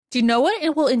Do you know what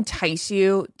it will entice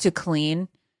you to clean?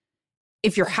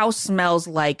 If your house smells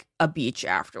like a beach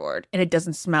afterward and it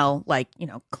doesn't smell like,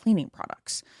 cleaning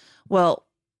products. Well,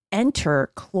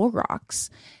 enter Clorox.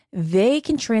 They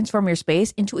can transform your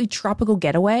space into a tropical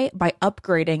getaway by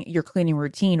upgrading your cleaning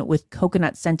routine with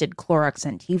coconut-scented Clorox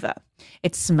Scentiva.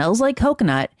 It smells like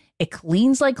coconut, it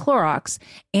cleans like Clorox,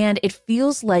 and it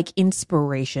feels like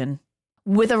inspiration.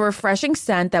 With a refreshing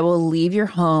scent that will leave your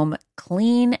home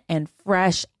clean and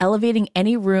fresh, elevating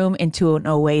any room into an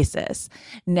oasis.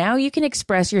 Now you can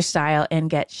express your style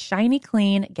and get shiny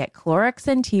clean. Get Clorox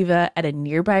Scentiva at a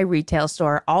nearby retail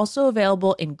store, also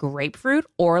available in grapefruit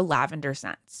or lavender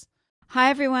scents. Hi,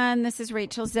 everyone. This is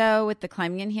Rachel Zoe with the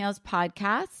Climbing in Heels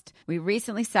podcast. We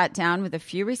recently sat down with a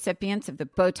few recipients of the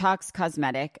Botox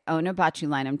Cosmetic,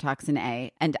 Onabotulinum Toxin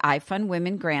A, and iFund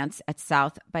Women grants at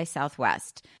South by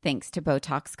Southwest, thanks to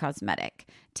Botox Cosmetic.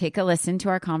 Take a listen to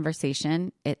our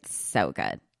conversation. It's so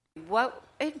good. What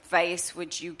advice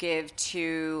would you give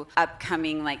to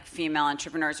upcoming female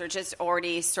entrepreneurs or just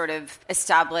already sort of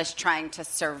established trying to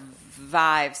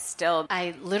survive still?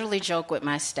 I literally joke with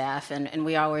my staff and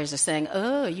we always are saying,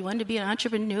 oh, you want to be an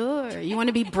entrepreneur? You want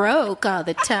to be broke all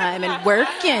the time and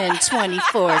working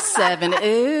 24/7.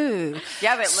 Ooh.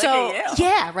 Yeah, but look at you.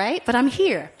 Yeah, right? But I'm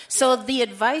here. So the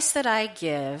advice that I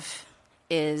give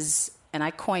is, and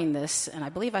I coined this, and I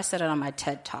believe I said it on my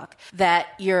TED Talk, that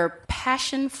your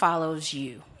passion follows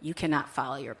you. You cannot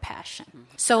follow your passion.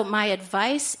 So my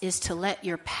advice is to let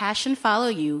your passion follow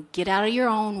you, get out of your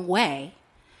own way,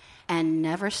 and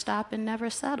never stop and never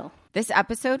settle. This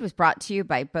episode was brought to you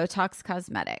by Botox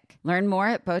Cosmetic. Learn more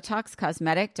at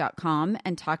BotoxCosmetic.com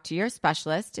and talk to your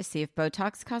specialist to see if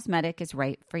Botox Cosmetic is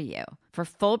right for you. For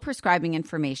full prescribing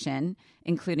information,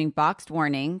 including boxed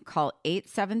warning, call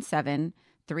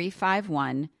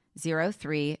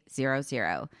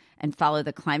 877-351-0300 and follow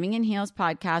the Climbing in Heels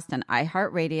podcast on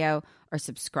iHeartRadio or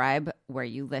subscribe where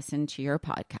you listen to your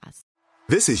podcast.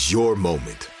 This is your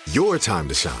moment, your time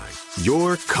to shine,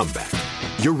 your comeback.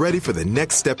 You're ready for the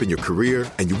next step in your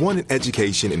career and you want an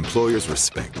education employers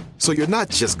respect. So you're not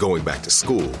just going back to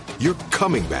school, you're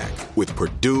coming back with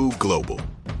Purdue Global.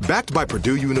 Backed by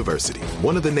Purdue University,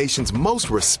 one of the nation's most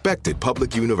respected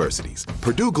public universities,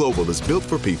 Purdue Global is built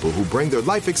for people who bring their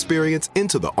life experience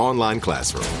into the online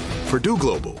classroom. Purdue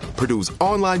Global, Purdue's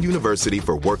online university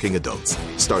for working adults.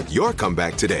 Start your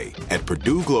comeback today at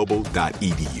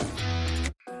purdueglobal.edu.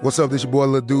 What's up, this your boy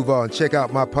Lil Duval, and check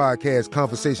out my podcast,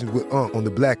 Conversations with Unc, on the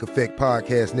Black Effect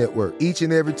Podcast Network. Each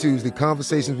and every Tuesday,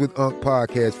 Conversations with Unc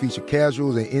podcast feature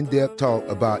casual and in-depth talk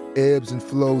about ebbs and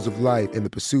flows of life and the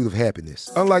pursuit of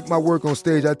happiness. Unlike my work on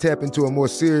stage, I tap into a more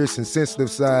serious and sensitive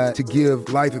side to give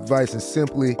life advice and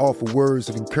simply offer words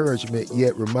of encouragement,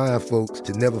 yet remind folks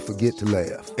to never forget to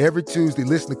laugh. Every Tuesday,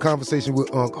 listen to Conversation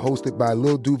with Unc, hosted by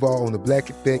Lil Duval on the Black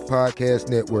Effect Podcast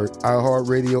Network,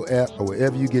 iHeartRadio app, or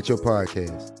wherever you get your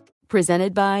podcasts.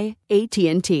 Presented by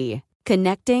AT&T.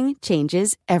 Connecting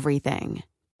changes everything.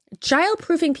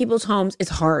 Childproofing people's homes is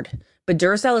hard, but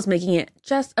Duracell is making it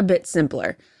just a bit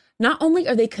simpler. Not only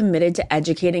are they committed to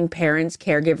educating parents,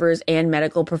 caregivers, and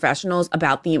medical professionals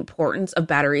about the importance of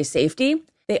battery safety,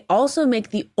 they also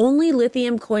make the only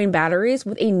lithium coin batteries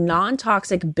with a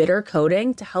non-toxic bitter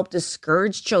coating to help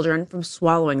discourage children from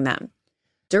swallowing them.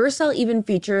 Duracell even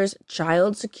features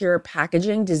child-secure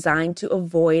packaging designed to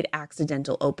avoid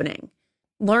accidental opening.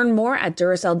 Learn more at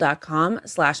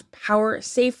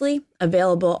Duracell.com/powersafely,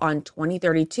 available on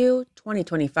 2032,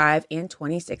 2025, and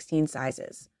 2016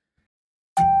 sizes.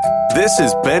 This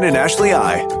is Ben and Ashley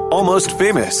I, Almost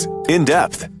Famous, In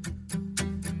Depth.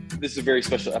 This is a very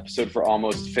special episode for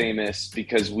Almost Famous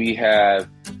because we have,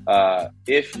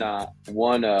 if not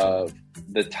one of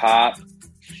the top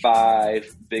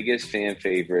 5 biggest fan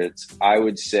favorites, I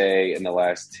would say, in the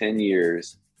last 10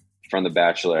 years from The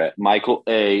Bachelorette. Michael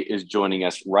A. is joining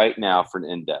us right now for an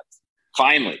in-depth.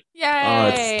 Finally.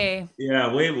 Yay!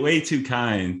 Way too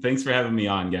kind. Thanks for having me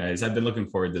on, guys. I've been looking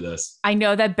forward to this. I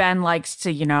know that Ben likes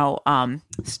to,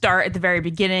 start at the very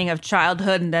beginning of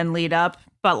childhood and then lead up.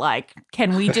 But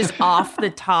can we just off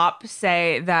the top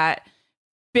say that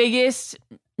biggest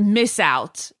miss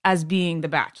out as being The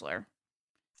Bachelor?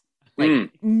 We've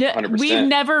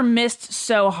never missed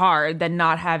so hard than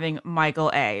not having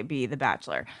Michael A. be The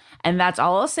Bachelor. And that's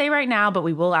all I'll say right now, but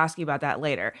we will ask you about that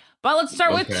later. But let's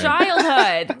start with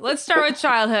childhood.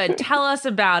 Tell us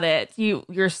about it.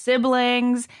 Your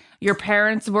siblings, your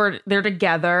parents they're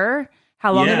together.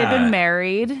 How long have they been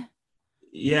married?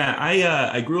 Yeah,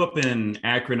 I grew up in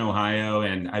Akron, Ohio,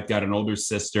 and I've got an older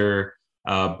sister,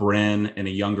 Bren, and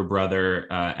a younger brother,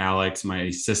 Alex.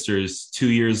 My sister's 2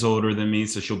 years older than me,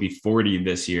 so she'll be 40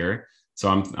 this year. So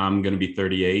I'm going to be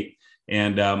 38.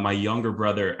 And my younger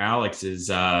brother, Alex, is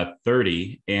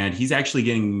 30, and he's actually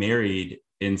getting married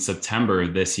in September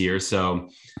this year. So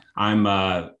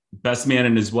I'm best man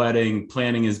in his wedding,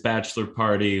 planning his bachelor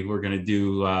party. We're going to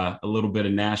do a little bit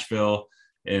of Nashville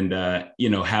and,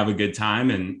 have a good time.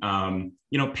 And,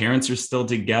 parents are still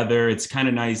together. It's kind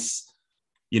of nice,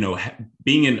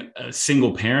 being a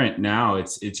single parent now.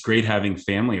 It's great having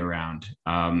family around.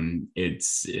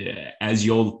 It's as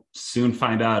you'll soon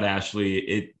find out, Ashley,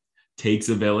 it takes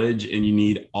a village and you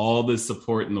need all the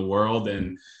support in the world,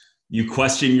 and you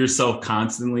question yourself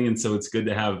constantly. And so it's good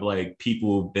to have like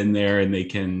people who've been there and they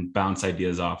can bounce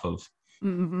ideas off of.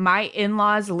 My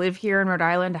in-laws live here in Rhode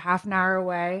Island, a half an hour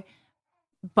away,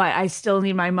 but I still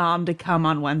need my mom to come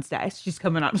on Wednesday. She's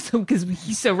coming on. So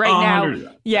right now.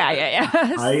 Yeah.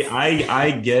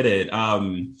 I get it.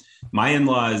 My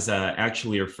in-laws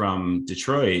actually are from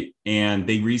Detroit, and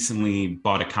they recently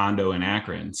bought a condo in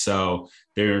Akron. So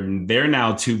they're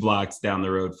now 2 blocks down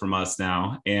the road from us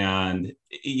now. And,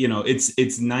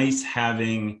 it's nice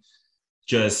having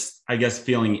just, I guess,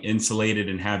 feeling insulated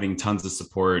and having tons of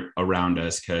support around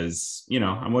us. Cause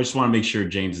I just want to make sure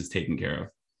James is taken care of.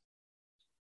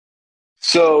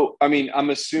 So, I'm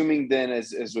assuming then,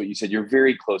 as what you said, you're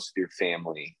very close with your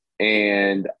family,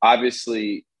 and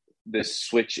obviously this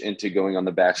switch into going on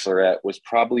The Bachelorette was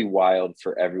probably wild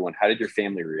for everyone. How did your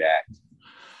family react?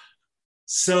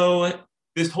 So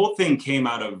this whole thing came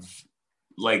out of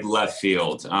like left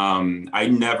field. I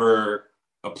never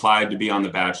applied to be on The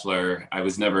Bachelor. I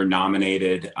was never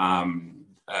nominated. Some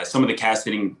of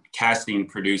the casting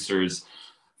producers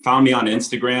found me on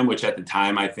Instagram, which at the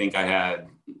time I think I had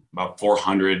about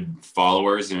 400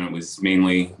 followers, and it was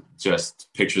mainly just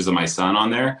pictures of my son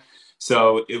on there.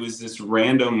 So it was this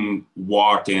random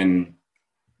walk, and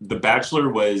The Bachelor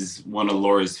was one of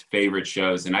Laura's favorite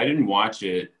shows, and I didn't watch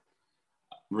it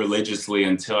religiously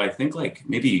until I think like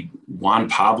maybe Juan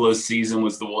Pablo's season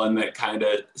was the one that kind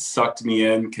of sucked me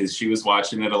in because she was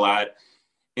watching it a lot.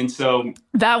 And so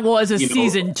that was a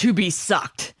season to be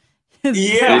sucked.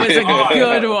 Yeah, it was a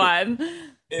good one.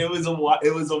 It was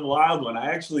a wild one.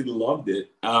 I actually loved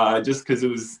it just because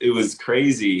it was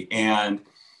crazy. And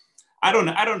I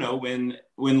don't know, when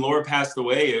Laura passed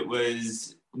away, it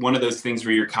was one of those things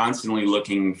where you're constantly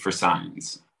looking for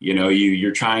signs.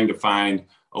 You're trying to find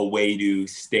a way to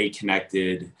stay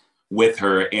connected with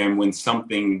her. And when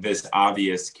something this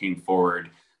obvious came forward,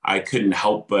 I couldn't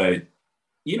help but,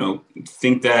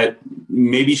 think that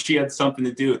maybe she had something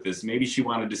to do with this. Maybe she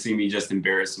wanted to see me just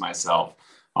embarrass myself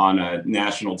on a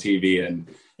national TV and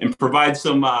provide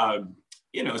some,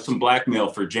 some blackmail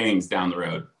for James down the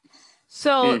road.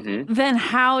 So then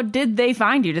how did they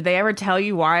find you? Did they ever tell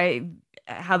you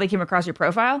how they came across your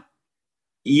profile?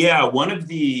 Yeah, one of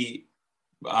the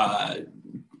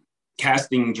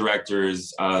casting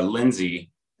directors,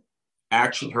 Lindsay,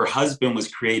 actually, her husband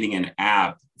was creating an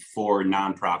app for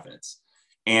nonprofits.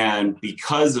 And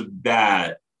because of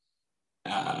that,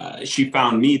 she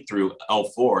found me through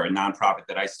L4, a nonprofit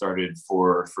that I started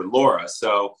for Laura.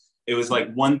 So it was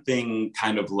like one thing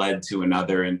kind of led to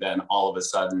another. And then all of a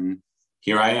sudden,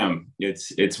 here I am.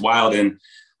 It's wild. And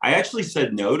I actually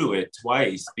said no to it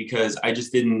twice because I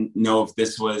just didn't know if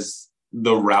this was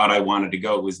the route I wanted to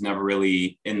go. It was never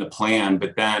really in the plan.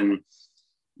 But then,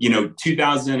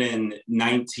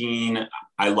 2019,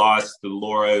 I lost to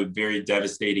Laura, very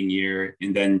devastating year.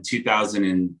 And then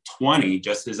 2020,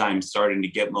 just as I'm starting to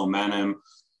get momentum,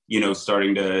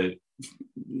 starting to,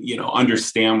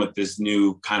 understand what this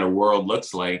new kind of world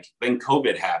looks like, then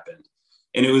COVID happened.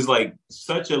 And it was like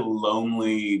such a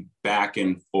lonely back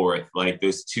and forth, like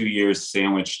those 2 years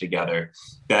sandwiched together,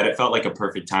 that it felt like a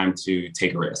perfect time to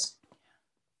take a risk.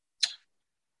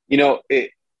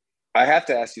 I have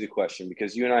to ask you the question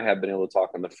because you and I have been able to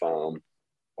talk on the phone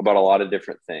about a lot of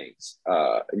different things.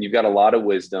 And you've got a lot of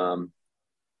wisdom.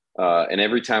 And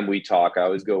every time we talk, I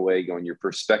always go away going, your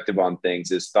perspective on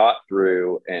things is thought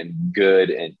through and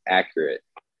good and accurate.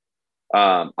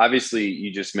 Obviously,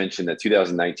 you just mentioned that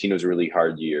 2019 was a really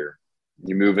hard year.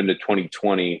 You move into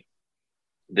 2020,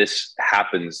 this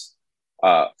happens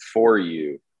for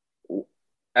you.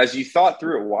 As you thought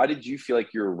through it, why did you feel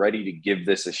like you were ready to give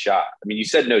this a shot? I mean, you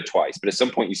said no twice, but at some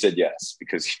point you said yes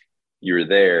because you were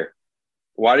there.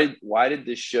 Why did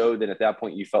this show then at that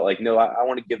point you felt like, no, I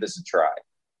want to give this a try?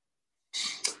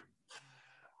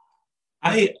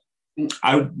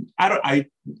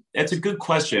 That's a good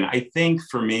question. I think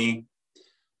for me,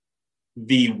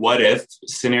 the what if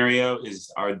scenario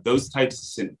are those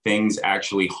types of things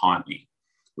actually haunt me.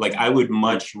 Like I would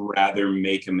much rather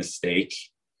make a mistake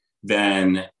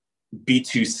than be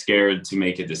too scared to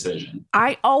make a decision.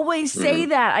 I always say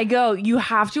that. I go, you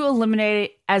have to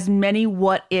eliminate as many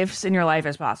what ifs in your life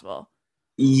as possible.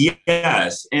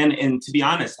 Yes. And to be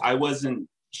honest, I wasn't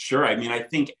sure. I mean, I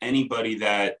think anybody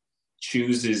that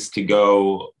chooses to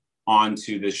go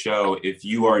onto the show, if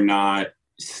you are not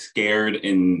scared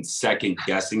and second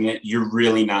guessing it, you're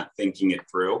really not thinking it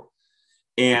through.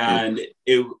 And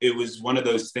it was one of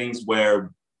those things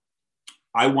where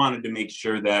I wanted to make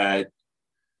sure that,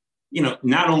 you know,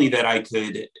 not only that I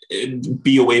could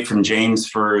be away from James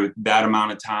for that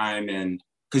amount of time, and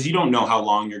because you don't know how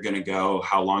long you're going to go,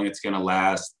 how long it's going to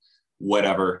last,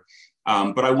 whatever.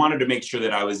 But I wanted to make sure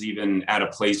that I was even at a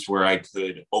place where I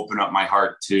could open up my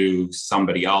heart to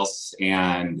somebody else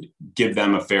and give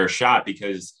them a fair shot,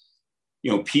 because,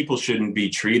 you know, people shouldn't be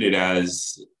treated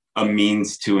as a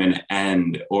means to an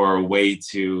end or a way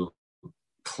to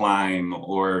climb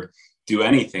or do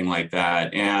anything like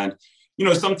that. And, you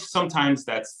know, sometimes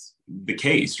that's the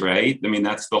case, right? I mean,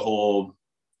 that's the whole,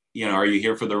 you know, are you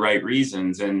here for the right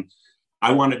reasons? And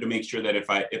I wanted to make sure that if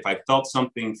I felt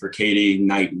something for Katie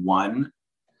night one,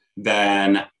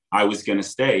 then I was going to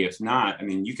stay. If not, I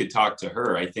mean, you could talk to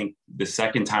her. I think the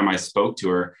second time I spoke to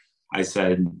her, I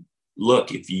said,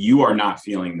 look, if you are not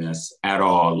feeling this at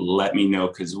all, let me know.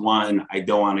 Because one, I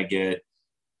don't want to get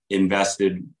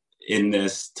invested in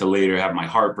this to later have my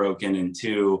heart broken. And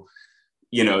two,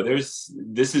 you know, this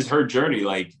is her journey.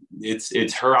 Like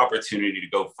it's her opportunity to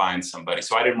go find somebody.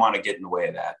 So I didn't want to get in the way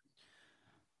of that.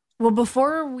 Well,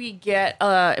 before we get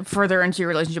further into your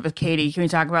relationship with Katie, can we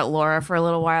talk about Laura for a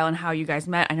little while and how you guys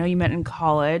met? I know you met in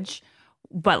college,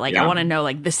 but like, I want to know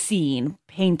like the scene,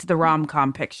 paint the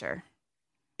rom-com picture.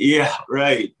 Yeah,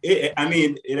 right. I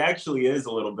mean, it actually is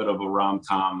a little bit of a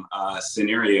rom-com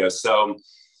scenario. So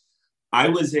I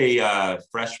was a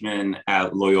freshman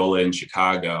at Loyola in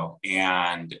Chicago,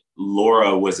 and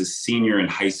Laura was a senior in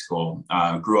high school,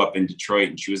 grew up in Detroit,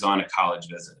 and she was on a college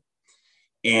visit.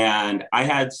 And I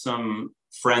had some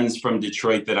friends from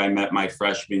Detroit that I met my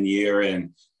freshman year,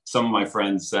 and some of my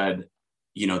friends said,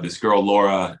 you know, this girl,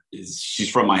 Laura, she's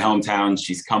from my hometown.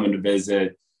 She's coming to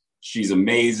visit. She's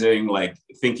amazing. Like,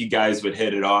 think you guys would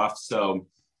hit it off. So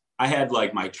I had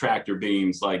like my tractor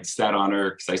beams like set on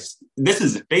her, because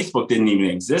Facebook didn't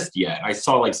even exist yet. I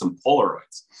saw like some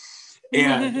Polaroids,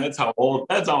 and that's how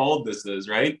old this is,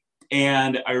 right?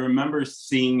 And I remember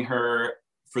seeing her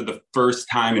for the first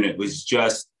time, and it was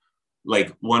just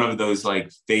like one of those like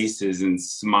faces and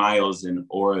smiles and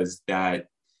auras that,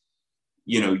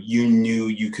 you know, you knew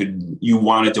you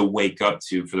wanted to wake up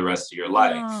to for the rest of your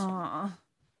life. Aww.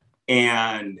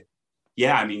 And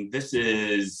yeah, I mean, this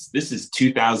is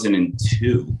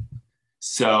 2002.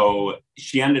 So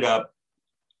she ended up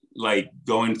like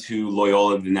going to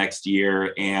Loyola the next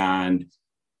year, and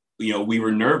you know, we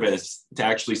were nervous to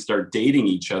actually start dating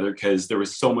each other because there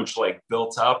was so much like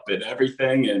built up and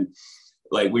everything. And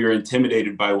like, we were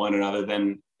intimidated by one another.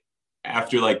 Then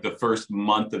after like the first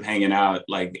month of hanging out,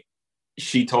 like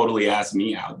she totally asked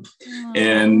me out.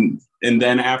 And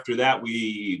then after that,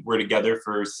 we were together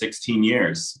for 16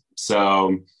 years.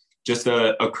 So just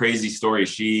a crazy story.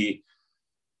 She,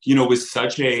 you know, was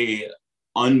such a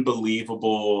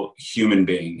unbelievable human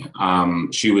being.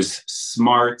 She was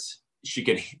smart. She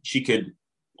could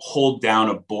hold down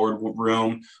a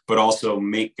boardroom, but also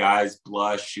make guys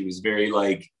blush. She was very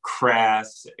like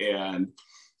crass and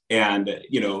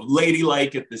you know,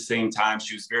 ladylike at the same time.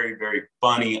 She was very, very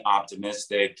funny,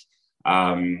 optimistic.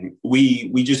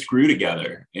 We just grew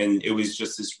together, and it was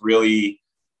just this really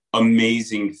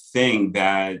amazing thing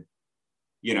that,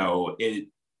 you know,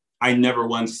 I never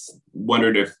once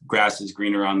wondered if grass is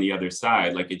greener on the other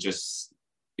side. Like it just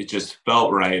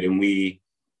felt right. And we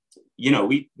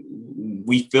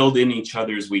filled in each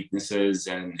other's weaknesses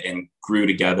and grew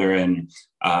together. And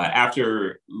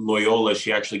after Loyola,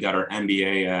 she actually got her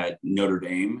MBA at Notre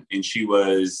Dame, and she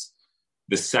was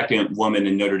the second woman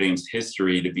in Notre Dame's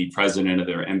history to be president of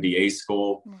their MBA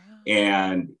school. Wow.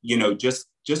 And, you know, just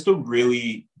a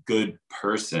really good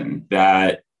person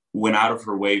that went out of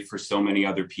her way for so many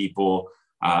other people,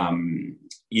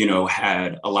 you know,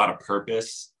 had a lot of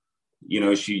purpose. You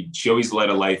know, she always led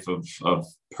a life of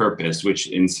purpose, which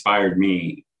inspired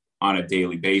me on a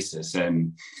daily basis.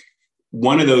 And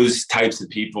one of those types of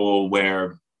people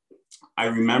where I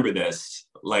remember this,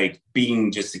 like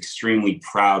being just extremely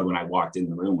proud when I walked in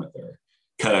the room with her,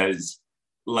 because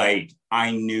like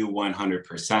I knew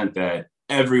 100% that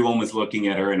everyone was looking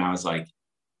at her, and I was like,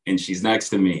 and she's next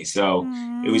to me. So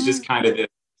it was just kind of this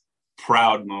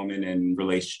proud moment and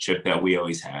relationship that we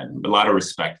always had. A lot of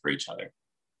respect for each other.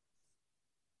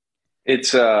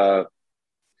 It's, you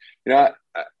know,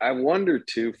 I wonder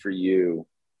too for you,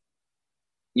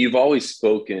 you've always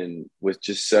spoken with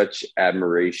just such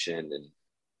admiration and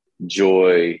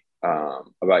joy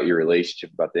about your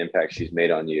relationship, about the impact she's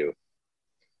made on you.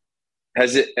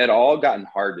 Has it at all gotten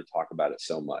hard to talk about it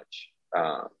so much?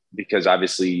 Because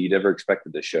obviously you never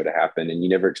expected this show to happen, and you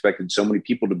never expected so many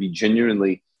people to be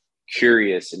genuinely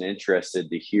curious and interested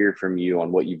to hear from you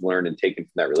on what you've learned and taken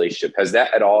from that relationship. Has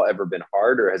that at all ever been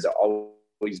hard, or has it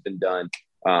always been done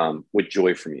with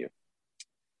joy from you?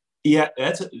 Yeah,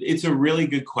 it's a really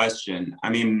good question. I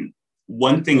mean,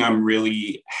 one thing I'm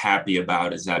really happy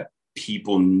about is that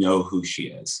people know who she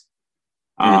is.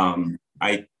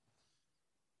 I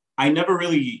never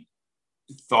really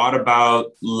thought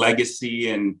about legacy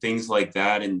and things like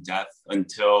that in depth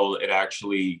until it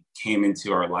actually came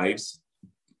into our lives.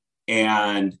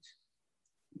 And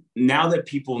now that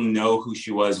people know who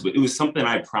she was, it was something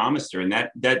I promised her. And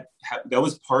that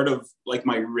was part of like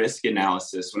my risk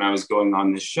analysis when I was going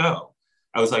on this show.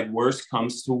 I was like, worst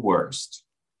comes to worst.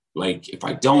 Like, if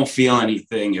I don't feel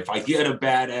anything, if I get a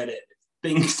bad edit,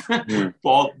 things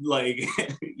fall, like,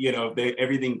 you know,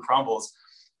 everything crumbles,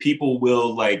 people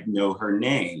will like know her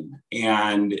name.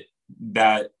 And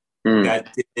that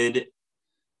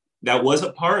was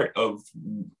a part of,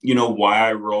 you know, why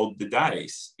I rolled the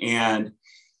dice. And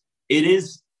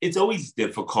it's always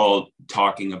difficult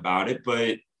talking about it,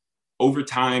 but over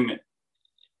time,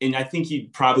 and I think you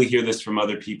probably hear this from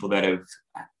other people that have,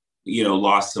 you know,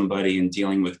 lost somebody and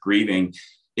dealing with grieving,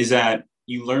 is that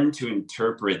you learn to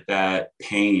interpret that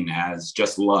pain as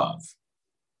just love.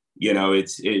 You know,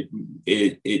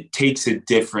 it takes a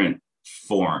different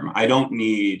form. I don't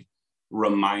need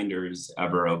reminders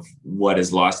ever of what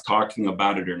is lost. Talking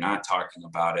about it or not talking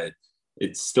about it,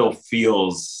 it still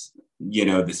feels, you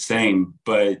know, the same.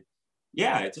 But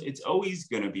yeah, it's always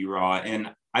going to be raw,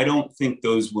 and I don't think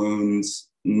those wounds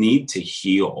need to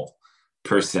heal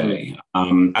per se.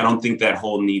 I don't think that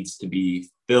hole needs to be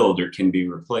filled or can be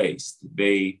replaced.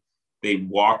 They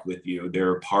walk with you.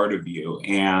 They're a part of you,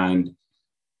 and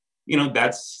you know,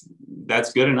 that's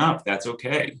good enough. That's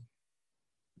okay.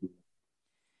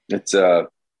 It's I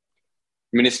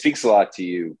mean, it speaks a lot to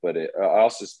you, but it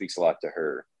also speaks a lot to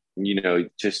her. You know,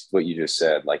 just what you just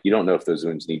said, like, you don't know if those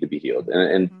wounds need to be healed.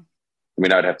 And I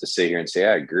mean, I'd have to sit here and say,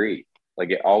 I agree. Like,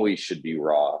 it always should be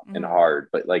raw and hard,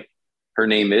 but like, her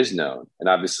name is known. And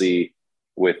obviously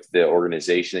with the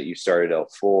organization that you started,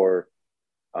 L4,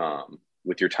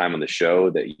 with your time on the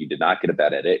show, that you did not get a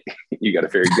bad edit. You got a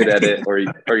very good edit, or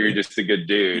you're just a good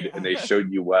dude, and they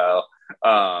showed you well.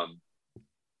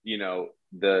 You know,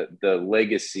 the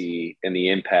legacy and the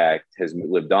impact has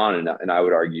lived on, and I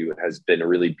would argue has been a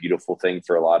really beautiful thing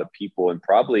for a lot of people. And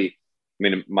probably, I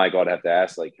mean, Michael, I'd have to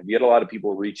ask, like, have you had a lot of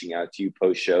people reaching out to you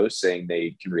post show saying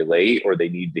they can relate, or they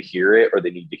need to hear it, or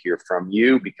they need to hear from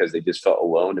you because they just felt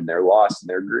alone in their loss and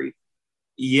their grief?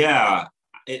 Yeah.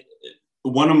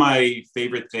 One of my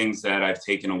favorite things that I've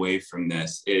taken away from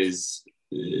this is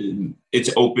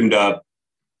it's opened up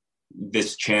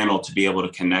this channel to be able to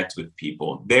connect with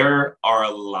people. There are a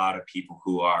lot of people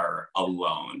who are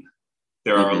alone.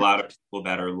 There are a lot of people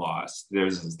that are lost.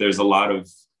 There's a lot of,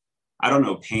 I don't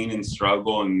know, pain and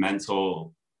struggle and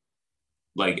mental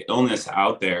like illness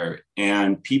out there.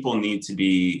 And people need to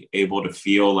be able to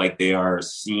feel like they are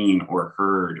seen or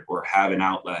heard or have an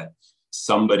outlet,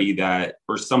 somebody that,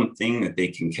 or something that they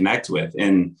can connect with.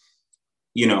 And,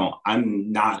 you know,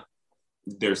 I'm not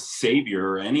their savior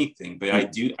or anything, but I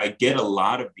get a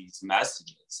lot of these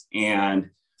messages,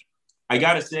 and I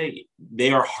gotta say,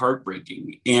 they are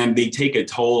heartbreaking, and they take a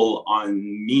toll on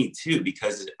me too,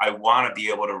 because I want to be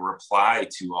able to reply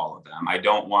to all of them. I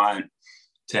don't want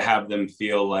to have them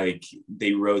feel like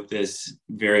they wrote this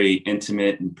very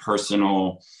intimate and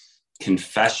personal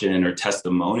confession or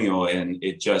testimonial, and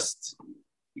it just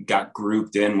got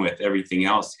grouped in with everything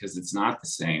else, because it's not the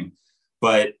same.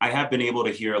 But I have been able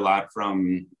to hear a lot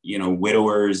from, you know,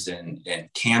 widowers and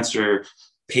cancer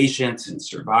patients and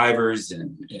survivors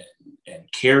and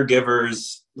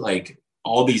caregivers, like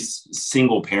all these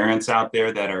single parents out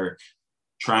there that are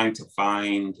trying to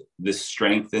find the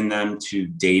strength in them to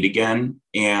date again.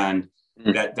 And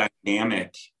that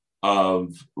dynamic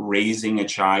of raising a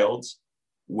child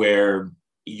where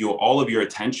all of your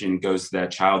attention goes to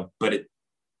that child, but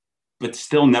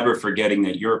still never forgetting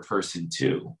that you're a person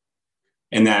too,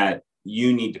 and that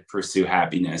you need to pursue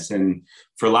happiness. And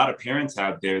for a lot of parents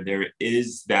out there, there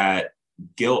is that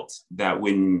guilt that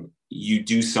when you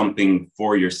do something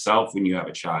for yourself when you have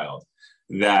a child,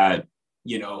 that,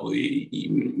 you know,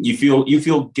 you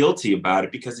feel guilty about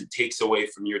it because it takes away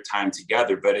from your time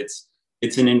together. But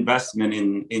it's an investment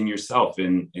in yourself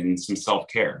and in some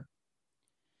self-care.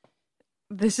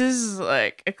 This is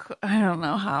like, I don't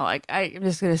know how, like, I'm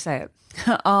just going to say it.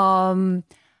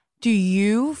 Do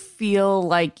you feel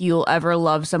like you'll ever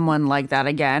love someone like that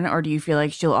again? Or do you feel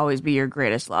like she'll always be your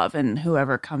greatest love and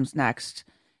whoever comes next,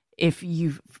 if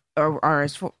you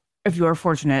if you are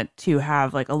fortunate to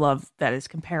have like a love that is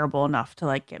comparable enough to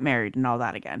like get married and all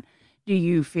that again, do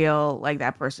you feel like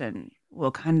that person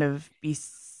will kind of be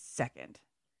second?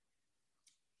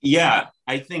 Yeah,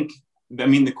 I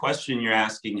mean, the question you're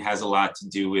asking has a lot to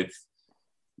do with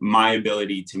my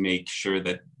ability to make sure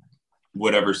that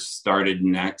whatever started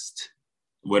next,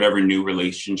 whatever new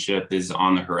relationship is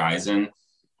on the horizon,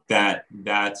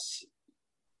 that's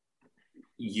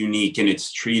unique and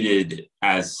it's treated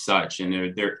as such.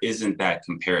 And there isn't that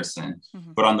comparison.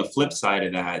 Mm-hmm. But on the flip side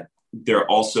of that, there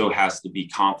also has to be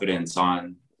confidence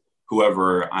on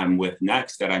whoever I'm with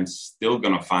next, that I'm still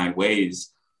going to find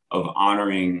ways of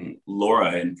honoring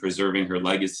Laura and preserving her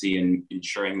legacy and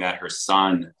ensuring that her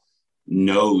son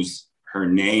knows her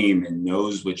name and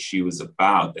knows what she was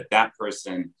about, that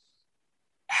person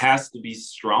has to be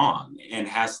strong and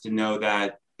has to know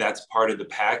that that's part of the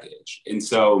package. And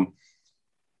so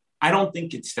I don't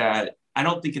think it's that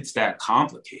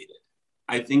complicated.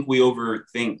 I think we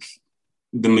overthink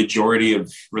the majority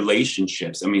of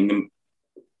relationships. I mean,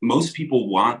 most people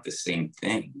want the same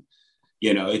thing.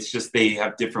 You know, it's just they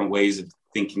have different ways of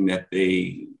thinking that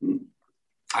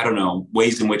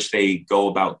ways in which they go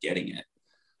about getting it.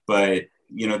 But,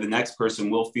 you know, the next person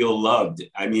will feel loved.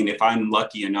 I mean, if I'm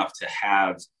lucky enough to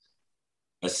have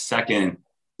a second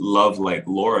love like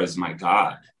Laura's, my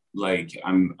God, like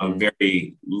I'm a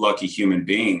very lucky human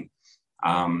being.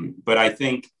 But I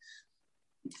think,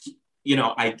 you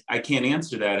know, I can't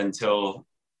answer that until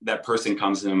that person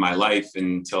comes into my life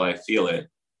and until I feel it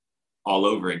all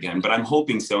over again. But I'm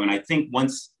hoping so. And I think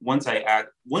once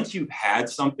you've had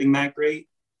something that great,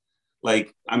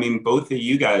 like, I mean, both of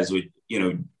you guys would, you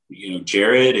know,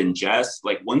 Jared and Jess,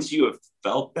 like once you have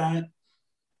felt that,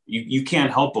 you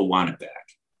can't help but want it back.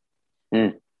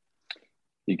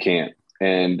 You can't.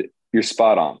 And you're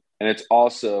spot on. And it's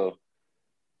also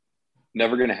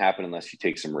never going to happen unless you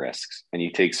take some risks and you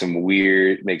take some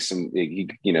you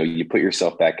put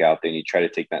yourself back out there and you try to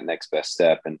take that next best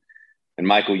step. And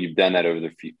Michael, you've done that over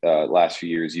the last few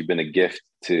years. You've been a gift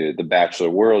to the Bachelor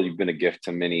world. You've been a gift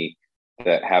to many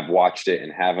that have watched it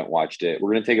and haven't watched it.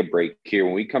 We're going to take a break here.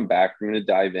 When we come back, we're going to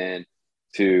dive in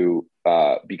to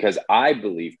because I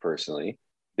believe personally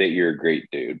that you're a great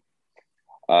dude.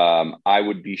 I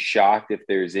would be shocked if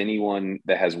there's anyone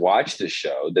that has watched this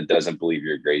show that doesn't believe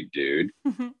you're a great dude.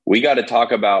 We got to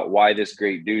talk about why this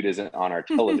great dude isn't on our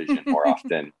television more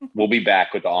often. We'll be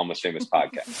back with the Almost Famous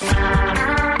podcast.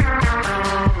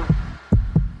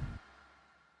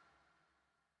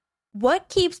 What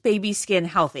keeps baby skin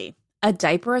healthy? A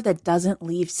diaper that doesn't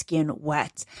leave skin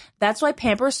wet. That's why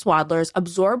Pampers Swaddlers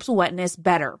absorbs wetness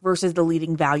better versus the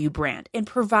leading value brand and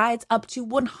provides up to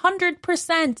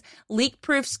 100%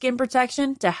 leak-proof skin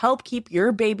protection to help keep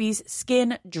your baby's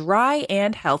skin dry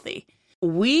and healthy.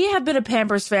 We have been a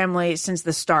Pampers family since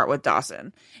the start with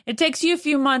Dawson. It takes you a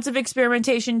few months of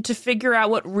experimentation to figure out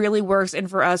what really works, and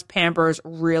for us, Pampers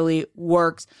really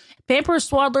works. Pampers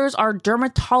Swaddlers are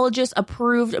dermatologist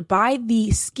approved by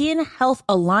the Skin Health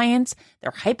Alliance.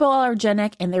 They're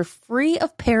hypoallergenic and they're free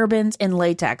of parabens and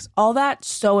latex. All that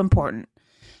so important.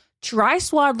 Try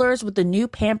Swaddlers with the new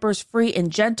Pampers Free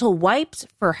and Gentle wipes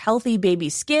for healthy baby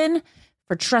skin.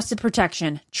 For trusted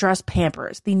protection, trust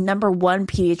Pampers, the #1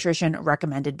 pediatrician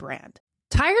recommended brand.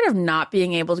 Tired of not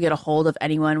being able to get a hold of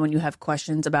anyone when you have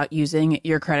questions about using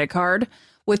your credit card?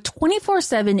 With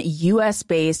 24/7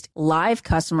 US-based live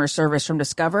customer service from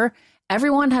Discover,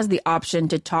 everyone has the option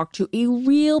to talk to a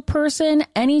real person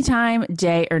anytime,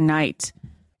 day or night.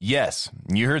 Yes,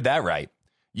 you heard that right.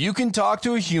 You can talk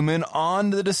to a human on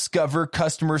the Discover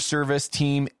customer service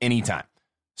team anytime.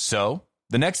 So,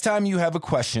 the next time you have a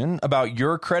question about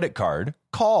your credit card,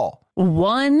 call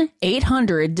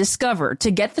 1-800-DISCOVER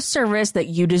to get the service that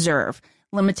you deserve.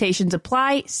 Limitations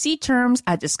apply. See terms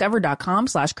at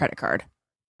discover.com/creditcard.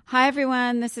 Hi,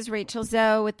 everyone. This is Rachel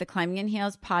Zoe with the Climbing in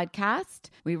Heels podcast.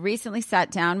 We recently sat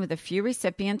down with a few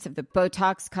recipients of the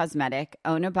Botox Cosmetic,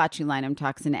 Onabotulinum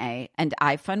Toxin A, and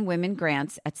iFund Women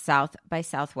grants at South by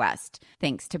Southwest,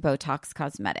 thanks to Botox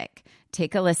Cosmetic.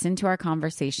 Take a listen to our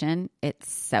conversation. It's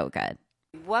so good.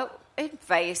 What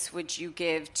advice would you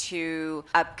give to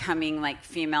upcoming like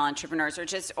female entrepreneurs or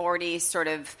just already sort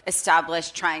of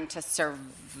established trying to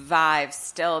survive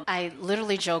still? I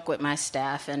literally joke with my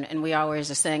staff and we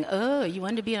always are saying, oh, you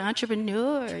want to be an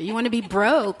entrepreneur? You want to be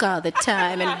broke all the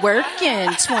time and working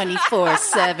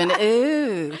 24/7.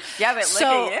 Ooh. Yeah, but look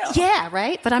at you. Yeah,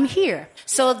 right? But I'm here.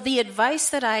 So the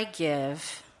advice that I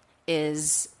give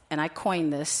is, and I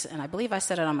coined this, and I believe I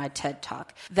said it on my TED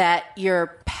Talk, that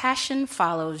your passion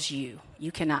follows you.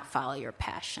 You cannot follow your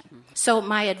passion. So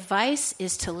my advice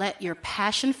is to let your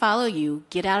passion follow you,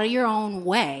 get out of your own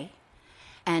way,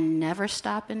 and never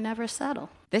stop and never settle.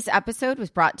 This episode was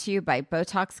brought to you by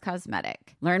Botox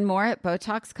Cosmetic. Learn more at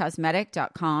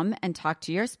BotoxCosmetic.com and talk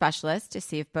to your specialist to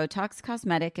see if Botox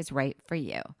Cosmetic is right for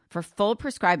you. For full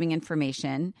prescribing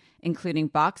information, including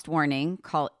boxed warning,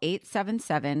 call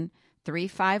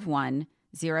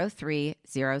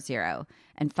 877-351-0300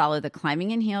 and follow the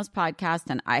Climbing in Heels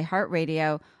podcast on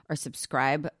iHeartRadio or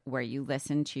subscribe where you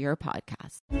listen to your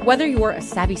podcast. Whether you're a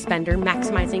savvy spender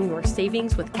maximizing your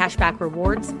savings with cashback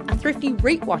rewards, a thrifty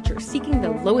rate watcher seeking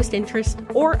the lowest interest,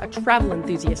 or a travel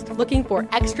enthusiast looking for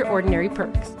extraordinary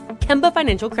perks, Kemba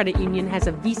Financial Credit Union has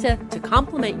a visa to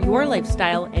complement your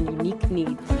lifestyle and unique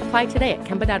needs. Apply today at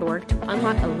Kemba.org to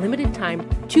unlock a limited time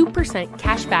 2%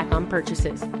 cash back on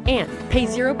purchases and pay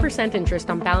 0% interest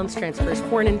on balance transfers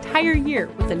for an entire year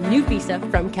with a new visa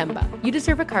from Kemba. You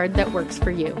deserve a card that works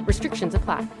for you. Restrictions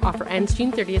apply. Offer ends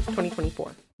June 30th,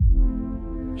 2024.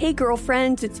 Hey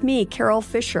girlfriends, it's me, Carol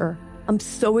Fisher. I'm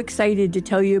so excited to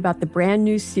tell you about the brand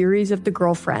new series of The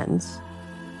Girlfriends.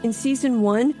 In season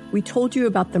 1, we told you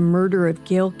about the murder of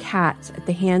Gail Katz at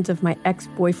the hands of my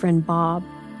ex-boyfriend Bob.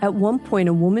 At one point,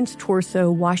 a woman's torso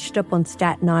washed up on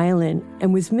Staten Island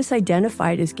and was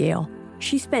misidentified as Gail.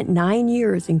 She spent 9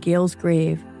 years in Gail's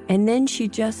grave, and then she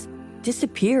just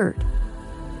disappeared.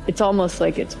 It's almost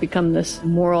like it's become this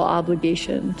moral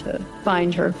obligation to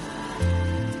find her.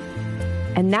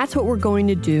 And that's what we're going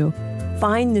to do.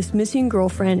 Find this missing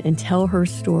girlfriend and tell her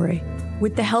story.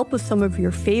 With the help of some of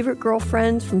your favorite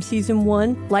girlfriends from season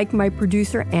 1, like my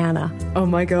producer, Anna. Oh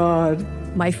my God.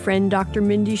 My friend, Dr.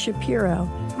 Mindy Shapiro.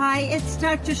 Hi, it's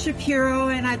Dr. Shapiro,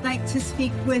 and I'd like to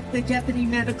speak with the Deputy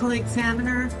Medical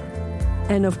Examiner.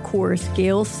 And of course,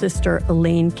 Gail's sister,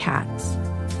 Elaine Katz.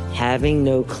 Having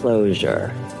no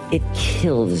closure, it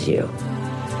kills you.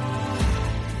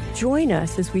 Join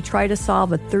us as we try to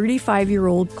solve a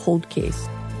 35-year-old cold case.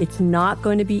 It's not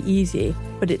going to be easy,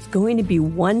 but it's going to be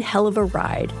one hell of a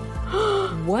ride.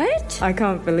 What? I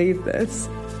can't believe this.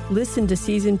 Listen to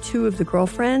season 2 of The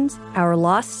Girlfriends, Our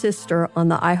Lost Sister on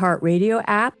the iHeartRadio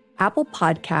app, Apple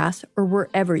Podcasts, or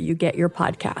wherever you get your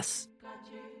podcasts.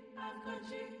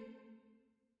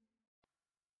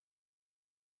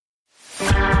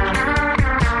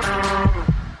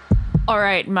 All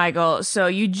right, Michael. So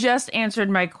you just answered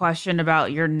my question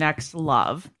about your next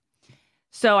love.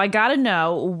 So I got to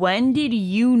know, when did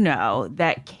you know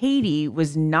that Katie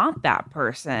was not that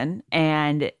person?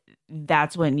 And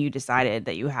that's when you decided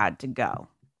that you had to go,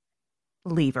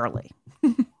 leave early.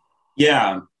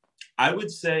 Yeah, I would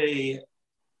say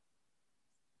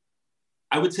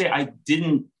I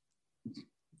didn't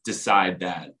decide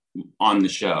that on the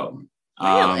show.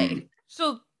 Really?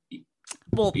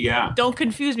 Well, yeah. Don't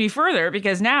confuse me further,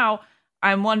 because now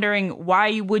I'm wondering,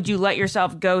 why would you let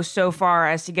yourself go so far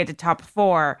as to get to top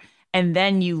 4 and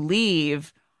then you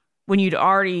leave when you'd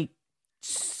already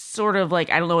sort of, like,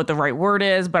 I don't know what the right word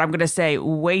is, but I'm going to say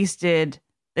wasted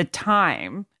the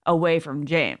time away from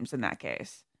James in that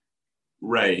case.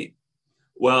 Right.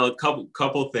 Well, a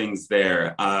couple things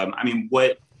there. I mean,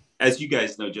 as you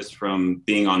guys know, just from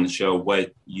being on the show,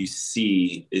 what you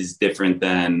see is different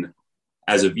than,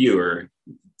 as a viewer,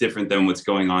 different than what's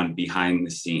going on behind the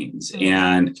scenes. Mm-hmm.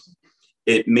 And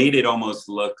it made it almost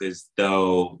look as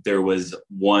though there was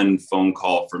one phone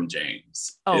call from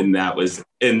James. Oh. And that was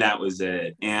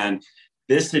it. And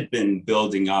this had been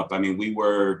building up. I mean, we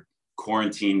were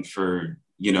quarantined for,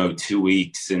 2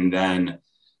 weeks, and then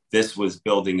this was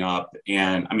building up.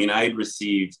 And I mean, I had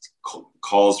received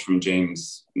calls from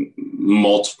James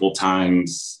multiple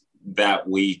times that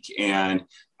week, and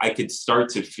I could start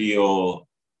to feel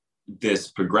this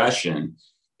progression.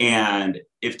 And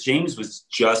if James was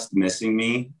just missing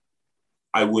me,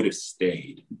 I would have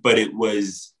stayed. But it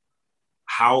was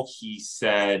how he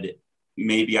said,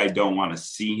 maybe I don't want to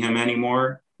see him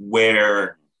anymore,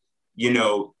 where,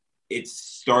 it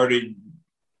started,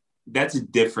 that's a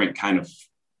different kind of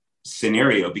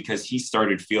scenario, because he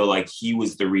started to feel like he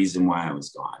was the reason why I was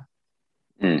gone.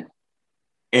 Mm.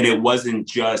 And it wasn't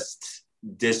just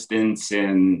distance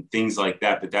and things like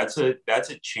that, but that's a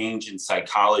change in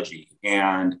psychology.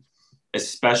 And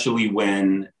especially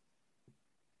when,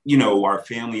 our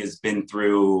family has been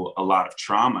through a lot of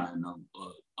trauma and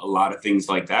a lot of things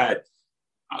like that.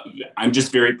 I'm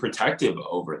just very protective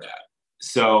over that.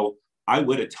 So I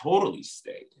would have totally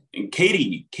stayed. And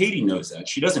Katie knows that.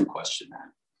 She doesn't question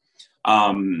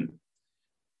that.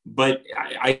 But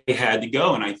I had to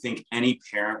go. And I think any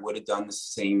parent would have done the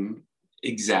same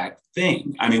exact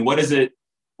thing. I mean, what does it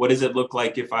look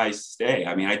like if I stay?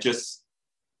 I mean, I just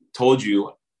told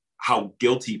you how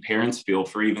guilty parents feel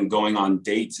for even going on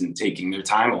dates and taking their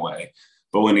time away.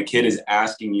 But when a kid is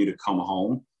asking you to come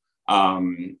home,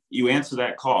 you answer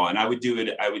that call, and I would do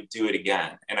it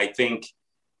again. And I think,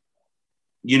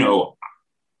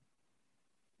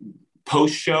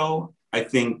 post show, I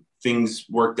think things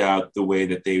worked out the way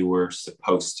that they were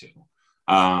supposed to.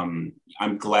 I'm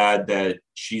glad that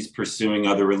she's pursuing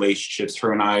other relationships.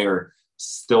 Her and I are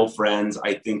still friends.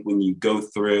 I think when you go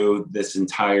through this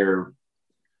entire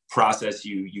process,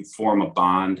 you form a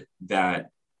bond that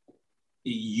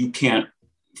you can't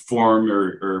form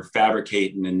or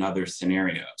fabricate in another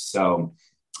scenario. So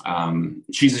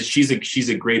she's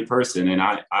a great person, and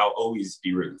I'll always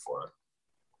be rooting for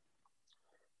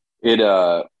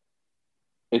her.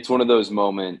 It's one of those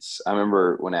moments. I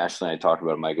remember when Ashley and I talked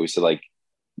about it, Michael, we said like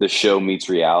the show meets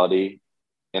reality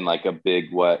in like a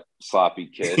big, wet, sloppy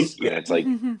kiss. Yeah. And it's like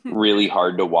really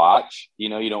hard to watch. You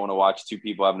don't want to watch two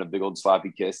people having a big old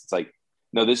sloppy kiss. It's like,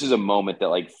 no, this is a moment that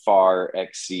like far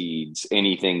exceeds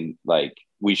anything like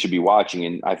we should be watching.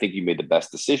 And I think you made the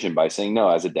best decision by saying, no,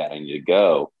 as a dad, I need to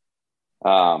go.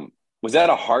 Was that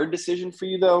a hard decision for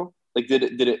you though? Like,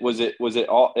 was it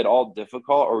all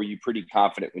difficult, or were you pretty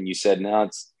confident when you said, no,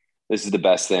 this is the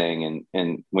best thing?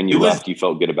 And when you left, you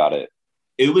felt good about it?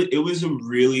 It was a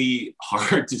really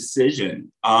hard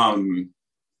decision.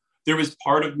 There was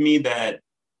part of me that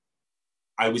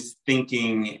I was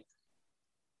thinking,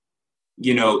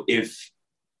 if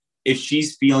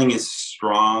she's feeling as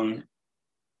strong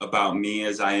about me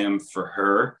as I am for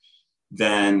her,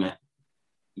 then,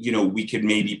 we could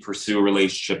maybe pursue a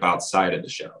relationship outside of the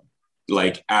show,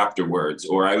 like afterwards.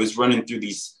 Or I was running through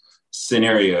these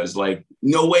scenarios, like,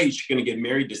 no way she's going to get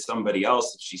married to somebody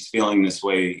else if she's feeling this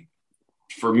way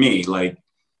for me. And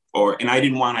I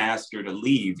didn't want to ask her to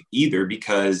leave either,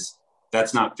 because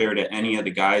that's not fair to any of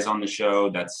the guys on the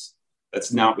show. That's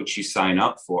not what you sign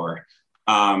up for.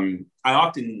 I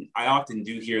often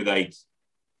do hear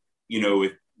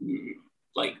if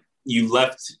like you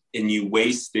left and you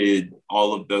wasted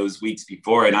all of those weeks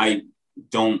before, and I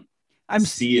don't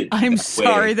see it. I'm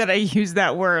sorry that I use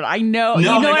that word. I know, you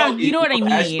know what I mean.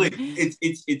 Actually,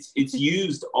 it's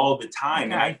used all the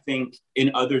time. Okay. And I think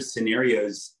in other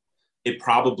scenarios, it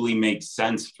probably makes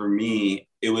sense. For me,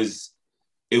 it was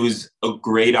a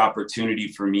great opportunity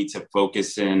for me to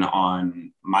focus in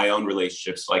on my own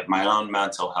relationships, like my own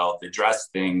mental health, address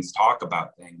things, talk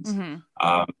about things.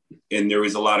 Mm-hmm. And there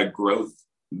was a lot of growth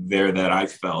there that I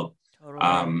felt.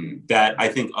 Totally. That I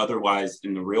think otherwise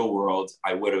in the real world,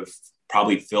 I would have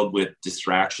probably filled with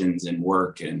distractions and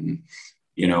work and,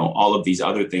 all of these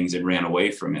other things, and ran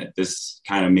away from it. This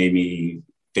kind of made me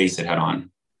face it head on.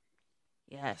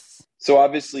 Yes. So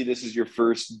obviously this is your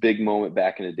first big moment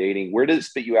back into dating. Where does it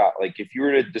spit you out? Like, if you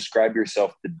were to describe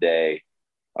yourself today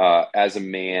as a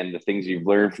man, the things you've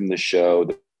learned from the show,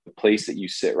 the place that you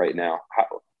sit right now,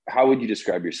 how would you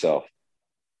describe yourself?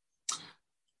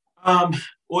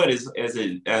 What is as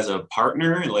a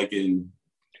partner, like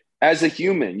as a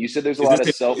human? You said there's a lot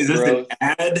of self-growth. Is this an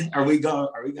ad? Are we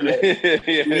gonna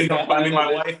find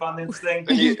my wife on this thing?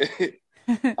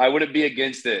 I wouldn't be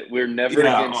against it. We're never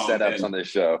against setups on this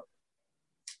show.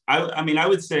 I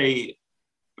would say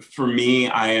for me,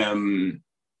 I'm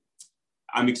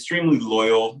extremely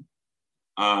loyal.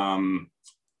 I'm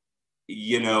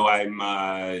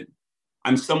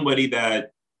somebody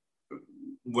that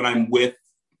when I'm with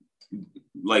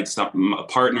like a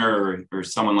partner or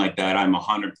someone like that, I'm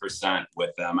 100%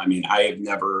 with them. I mean, I've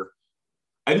never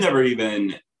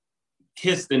even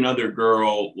kissed another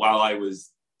girl while I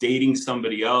was dating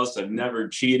somebody else. I've never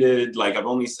cheated. Like, I've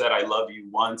only said I love you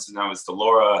once, and that was to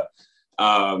Laura.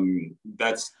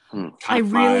 That's kind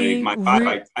of my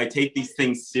vibe. I take these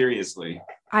things seriously.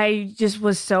 I just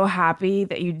was so happy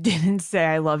that you didn't say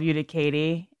I love you to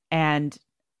Katie. And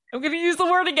I'm going to use the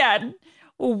word again.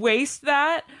 Waste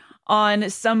that on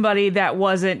somebody that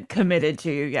wasn't committed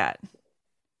to you yet.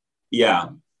 Yeah.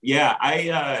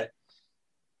 I'm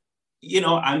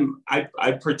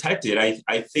protected.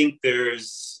 I think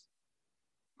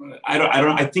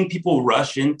I think people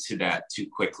rush into that too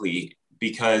quickly,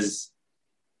 because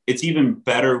it's even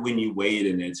better when you wait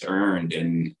and it's earned,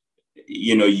 and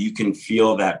you can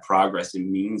feel that progress. It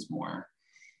means more.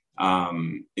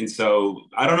 And so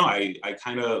I don't know, I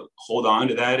kind of hold on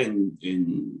to that, and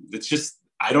it's just,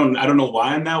 I don't know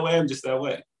why I'm that way. I'm just that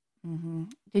way. Mm-hmm.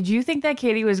 Did you think that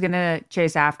Katie was going to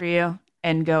chase after you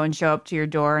and go and show up to your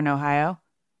door in Ohio?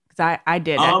 Because I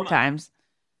did at times.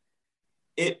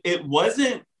 It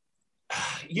wasn't,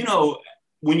 you know,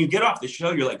 when you get off the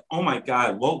show, you're like, oh my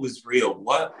God, what was real?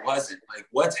 What wasn't? Like,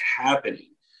 what's happening?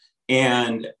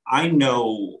 And I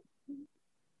know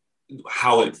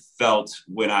how it felt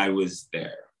when I was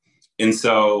there. And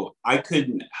so I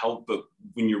couldn't help but,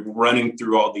 when you're running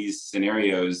through all these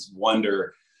scenarios,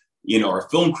 wonder, you know, our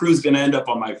film crew is going to end up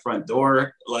on my front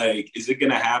door. Like, is it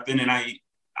going to happen? And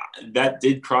that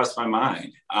did cross my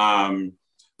mind.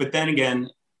 But then again,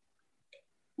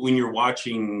 when you're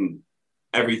watching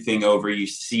everything over, you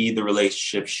see the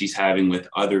relationship she's having with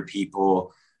other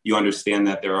people. You understand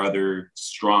that there are other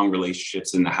strong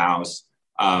relationships in the house.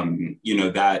 You know,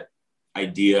 that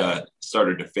idea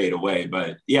started to fade away.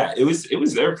 But yeah, it was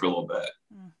there for a little bit.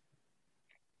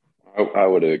 I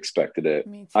would have expected it.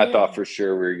 I thought for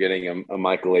sure we were getting a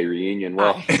Michael A. reunion.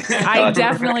 Well, I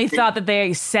definitely thought that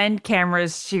they send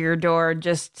cameras to your door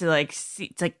just to like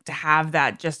see, to have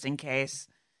that just in case.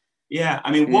 Yeah,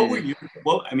 I mean,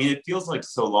 it feels like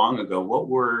so long ago. What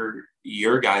were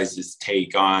your guys'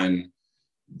 take on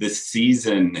the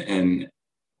season and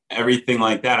everything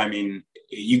like that? I mean,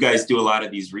 you guys do a lot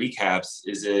of these recaps.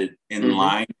 Is it in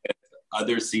line with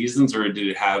other seasons, or did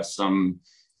it have some,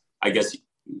 I guess,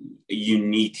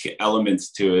 unique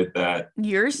elements to it that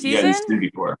your season? You hadn't seen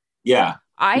before? Yeah.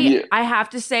 I have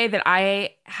to say that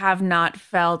I have not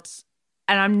felt,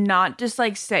 and I'm not just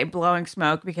like blowing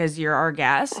smoke because you're our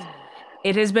guest.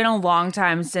 It has been a long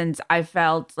time since I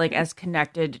felt like as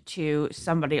connected to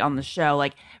somebody on the show,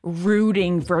 like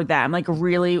rooting for them, like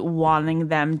really wanting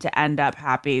them to end up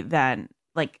happy than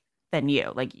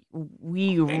you. Like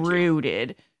we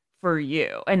rooted for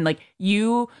you. And like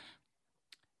you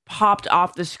popped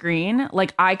off the screen.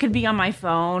 Like I could be on my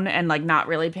phone and like not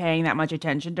really paying that much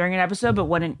attention during an episode, but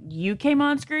when you came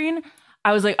on screen,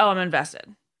 I was like, oh, I'm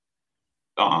invested.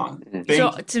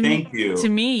 Thank you. To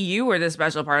me, you were the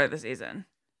special part of the season.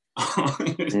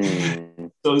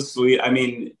 So sweet. I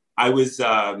mean, I was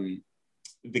the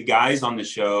guys on the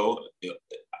show.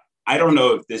 I don't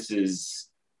know if this is,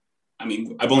 I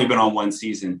mean, I've only been on one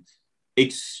season.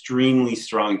 Extremely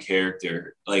strong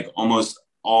character. Like almost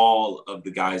all of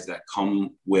the guys that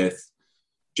come with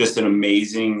just an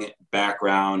amazing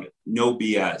background, no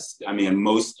BS. I mean,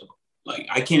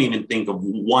 I can't even think of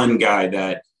one guy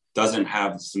that doesn't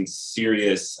have some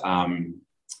serious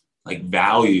like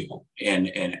value and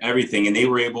everything. And they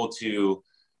were able to,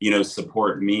 you know,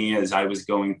 support me as I was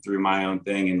going through my own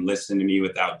thing and listen to me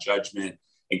without judgment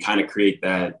and kind of create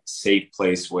that safe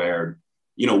place where,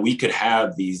 you know, we could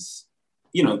have these,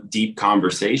 you know, deep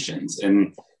conversations.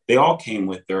 And they all came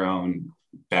with their own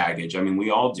baggage. I mean, we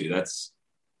all do. That's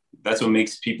what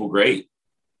makes people great.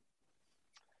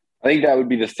 I think that would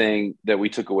be the thing that we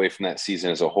took away from that season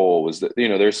as a whole, was that, you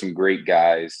know, there's some great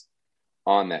guys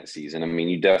on that season. I mean,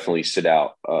 you definitely stood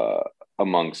out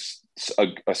amongst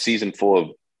a season full of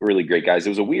really great guys. It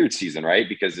was a weird season, right?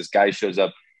 Because this guy shows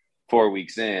up 4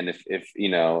 weeks in, if you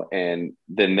know, and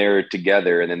then they're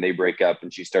together and then they break up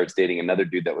and she starts dating another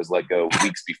dude that was let go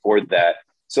weeks before that.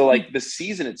 So like the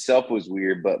season itself was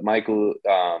weird, but Michael,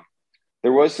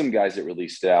 there was some guys that really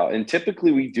stood out. And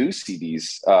typically we do see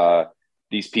these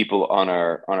people on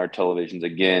our televisions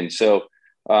again. So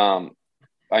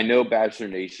I know Bachelor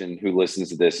Nation who listens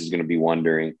to this is going to be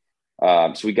wondering.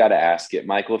 So we got to ask it,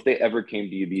 Michael, if they ever came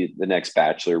to you be the next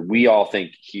Bachelor, we all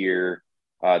think here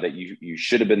that you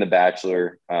should have been the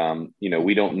Bachelor. You know,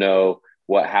 we don't know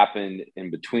what happened in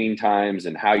between times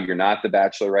and how you're not the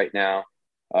Bachelor right now.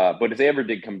 But if they ever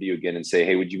did come to you again and say,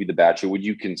 hey, would you be the Bachelor? Would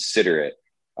you consider it?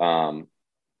 And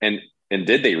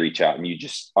did they reach out and you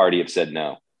just already have said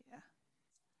no?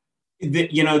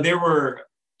 You know, there were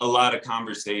a lot of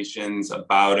conversations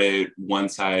about it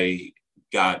once I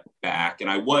got back, and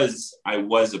I was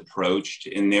approached,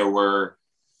 and there was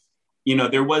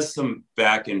some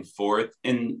back and forth.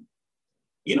 And,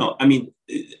 you know, I mean,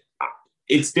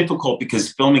 it's difficult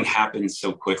because filming happens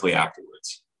so quickly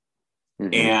afterwards.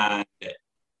 Mm-hmm. And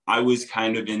I was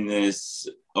kind of in this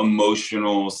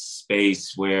emotional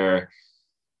space where,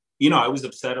 you know, I was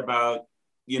upset about,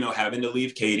 you know, having to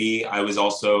leave Katie. I was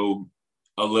also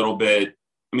a little bit,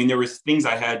 I mean, there was things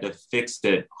I had to fix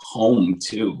at home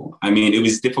too. I mean, it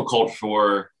was difficult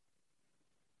for,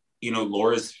 you know,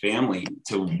 Laura's family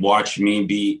to watch me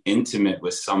be intimate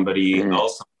with somebody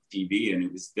else on TV. And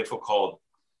it was difficult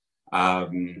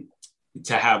to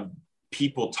have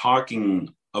people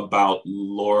talking about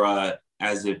Laura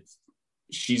as if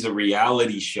she's a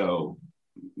reality show,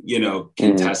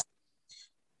 contestant,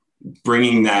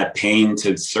 bringing that pain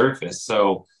to the surface.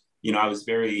 So, I was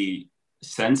very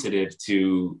sensitive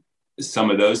to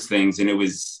some of those things, and it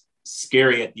was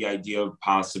scary at the idea of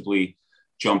possibly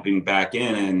jumping back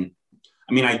in. And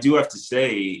I mean, I do have to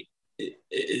say,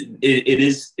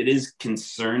 it is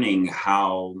concerning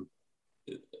how,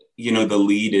 the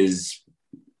lead is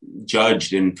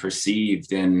judged and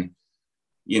perceived and,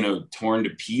 torn to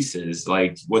pieces.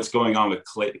 Like what's going on with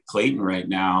Clayton right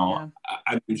now. Yeah.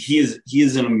 I mean, he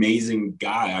is an amazing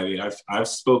guy. I mean, I've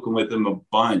spoken with him a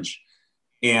bunch,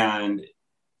 and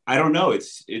I don't know.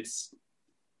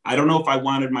 I don't know if I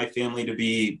wanted my family to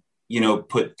be,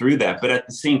 put through that, but at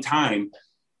the same time,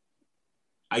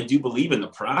 I do believe in the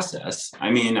process.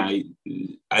 I mean,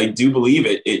 I do believe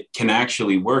it can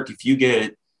actually work. If you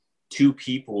get two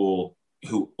people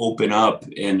who open up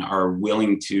and are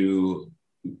willing to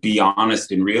be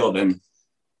honest and real, then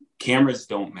cameras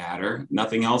don't matter.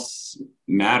 Nothing else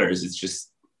matters. It's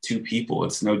just two people.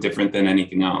 It's no different than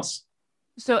anything else.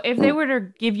 So if they were to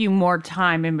give you more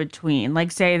time in between,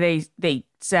 like say they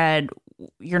said,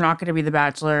 you're not going to be the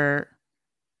Bachelor,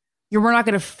 we're not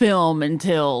going to film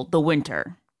until the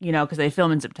winter, because they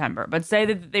film in September, but say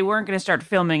that they weren't going to start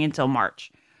filming until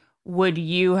March, would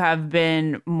you have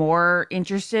been more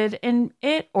interested in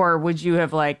it, or would you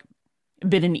have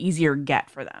been an easier get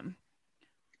for them?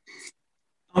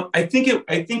 I think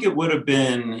it would have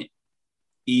been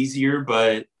easier,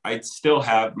 but I'd still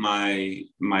have my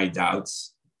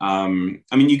doubts. I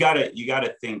mean, you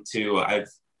gotta think too.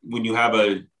 When you have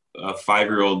a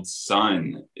 5-year-old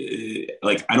son,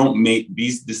 I don't make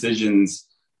these decisions.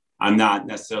 I'm not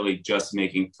necessarily just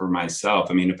making for myself.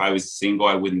 I mean, if I was single,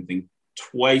 I wouldn't think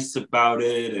twice about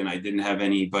it, and I didn't have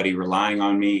anybody relying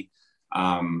on me,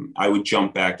 I would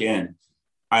jump back in.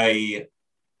 I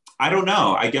don't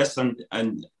know. I guess I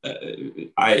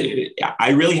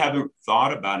really haven't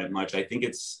thought about it much. I think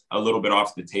it's a little bit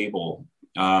off the table,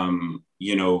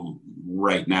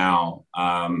 right now.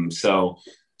 So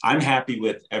I'm happy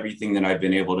with everything that I've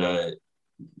been able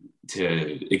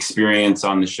to experience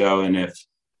on the show. And if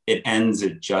it ends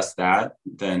at just that,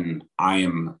 then I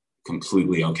am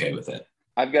completely okay with it.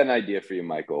 I've got an idea for you,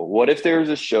 Michael. What if there was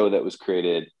a show that was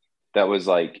created that was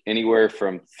anywhere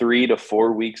from 3 to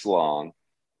 4 weeks long?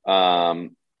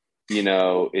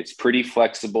 It's pretty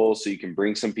flexible, so you can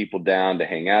bring some people down to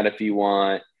hang out if you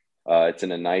want. It's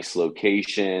in a nice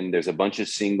location. There's a bunch of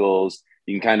singles.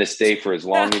 You can kind of stay for as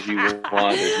long as you want.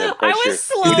 There's no pressure. I was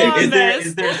slow on this.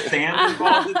 Is there sand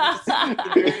involved in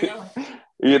this?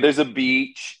 Yeah, there's a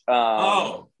beach.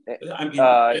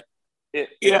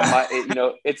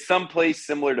 It's someplace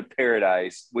similar to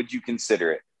paradise. Would you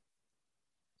consider it?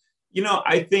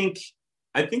 I think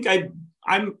I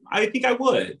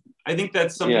would. I think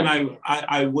that's something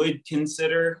I would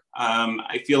consider.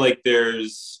 I feel like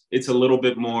it's a little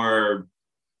bit more,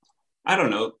 I don't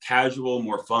know, casual,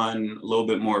 more fun, a little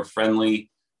bit more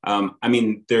friendly. I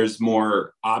mean, there's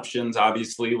more options,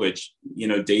 obviously, which,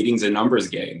 dating's a numbers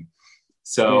game.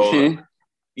 So,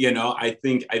 I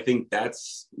think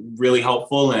that's really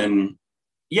helpful. And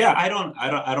yeah, I don't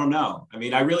know. I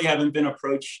mean, I really haven't been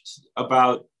approached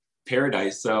about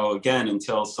paradise. So again,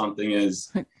 until something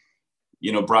is,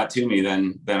 brought to me,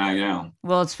 then I know.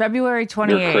 Well, it's February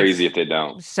 28th. You're crazy if they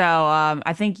don't. So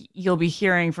I think you'll be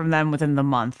hearing from them within the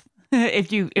month.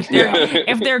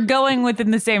 if they're going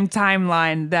within the same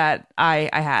timeline that I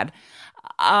had.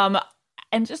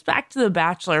 And just back to the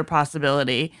Bachelor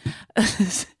possibility.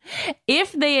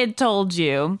 If they had told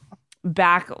you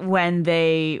back when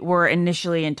they were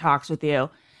initially in talks with you,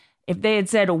 if they had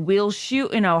said, we'll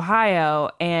shoot in Ohio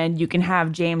and you can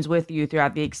have James with you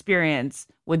throughout the experience,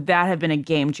 would that have been a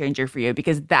game changer for you?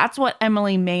 Because that's what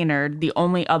Emily Maynard, the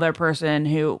only other person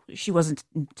who, she wasn't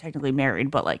technically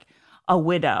married, but a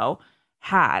widow,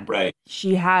 had. Right.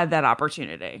 She had that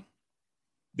opportunity.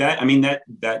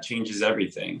 That changes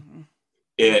everything.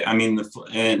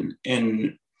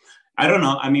 And I don't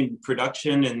know. I mean,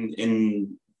 production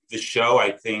in the show,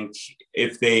 I think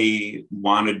if they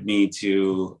wanted me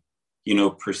to,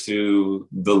 pursue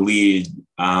the lead,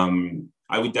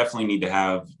 I would definitely need to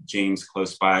have James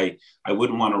close by. I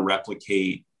wouldn't want to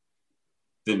replicate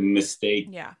the mistake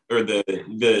or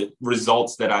the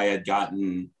results that I had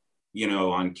gotten,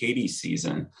 on Katie's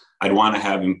season. I'd want to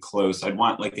have him close. I'd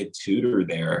want a tutor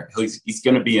there. He's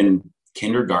going to be in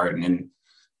kindergarten, and,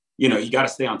 you got to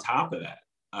stay on top of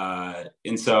that.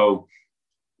 And so,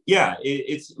 yeah,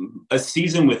 it's a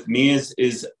season with me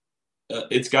is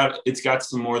it's got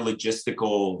some more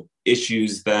logistical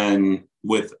issues than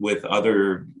with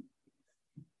other,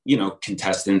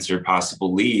 contestants or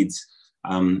possible leads.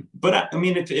 But I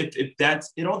mean, if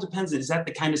that's, it all depends. Is that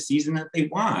the kind of season that they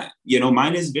want?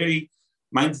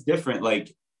 Mine's different.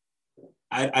 Like,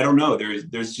 I don't know.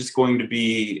 There's just going to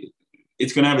be,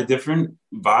 it's going to have a different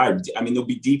vibe. I mean, there'll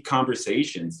be deep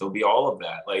conversations. There'll be all of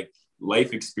that, like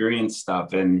life experience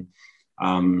stuff. And,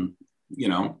 I mean,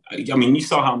 you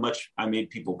saw how much I made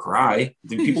people cry.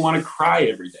 People want to cry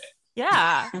every day.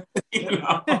 Yeah.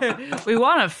 We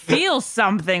want to feel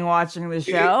something watching the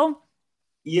show.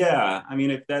 Yeah. I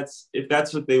mean, if that's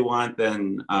what they want,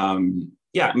 then, I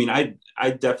mean, I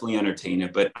definitely entertain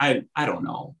it, but I don't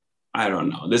know.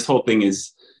 This whole thing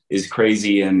is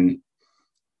crazy. And,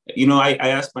 I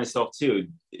asked myself too,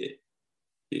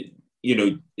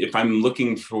 if I'm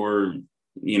looking for,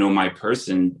 my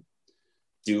person,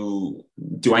 do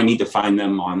I need to find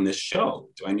them on this show?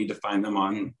 Do I need to find them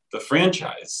on the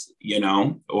franchise,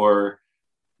 or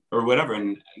whatever?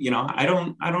 And, I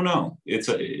don't know.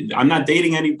 I'm not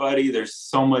dating anybody. There's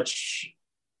so much,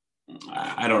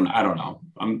 I don't know.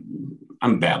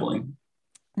 I'm babbling.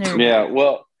 Yeah.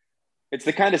 Well, it's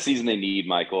the kind of season they need,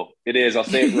 Michael. It is. I'll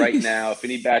say it right now. If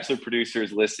any Bachelor producer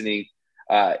is listening,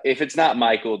 if it's not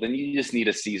Michael, then you just need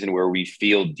a season where we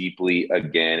feel deeply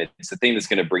again. It's the thing that's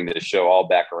going to bring the show all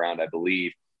back around, I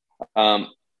believe.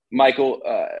 Michael,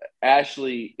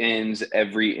 Ashley ends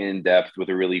every in-depth with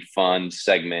a really fun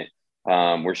segment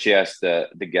where she asks the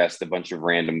guest a bunch of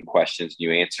random questions and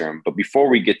you answer them. But before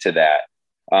we get to that,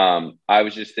 I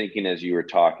was just thinking as you were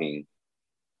talking,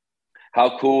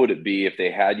 how cool would it be if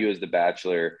they had you as the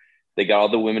Bachelor? They got all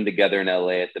the women together in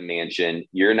LA at the mansion.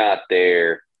 You're not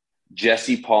there.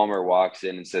 Jesse Palmer walks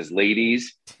in and says,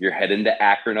 "Ladies, you're heading to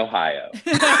Akron, Ohio."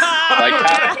 Like,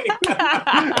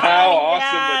 how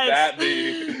awesome would that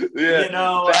be? Yeah,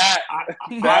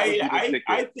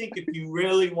 I think if you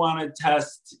really want to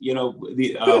test,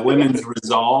 the women's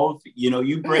resolve,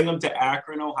 you bring them to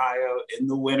Akron, Ohio in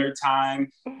the wintertime.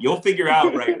 You'll figure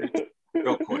out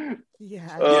real quick.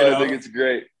 Yeah. I think it's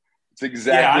great. It's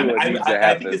exactly what needs to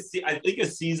happen. I think a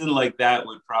season like that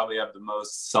would probably have the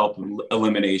most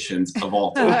self-eliminations of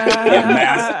all time.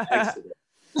 Massive exodus.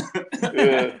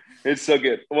 Yeah, it's so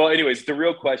good. Well, anyways, the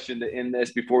real question to end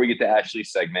this before we get to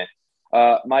Ashley's segment,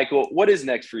 Michael, what is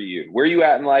next for you? Where are you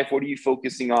at in life? What are you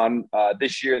focusing on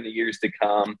this year and the years to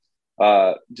come?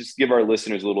 Just give our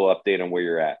listeners a little update on where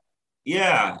you're at.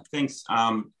 Yeah, thanks.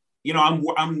 I'm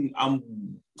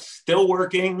still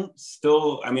working.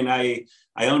 I mean, I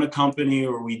own a company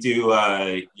where we do,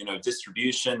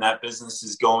 distribution. That business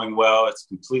is going well. It's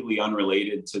completely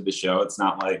unrelated to the show. It's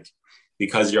not like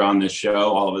because you're on this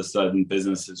show, all of a sudden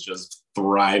business is just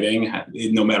thriving,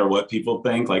 no matter what people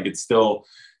think. Like, it's still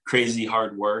crazy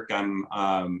hard work. I'm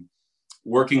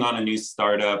working on a new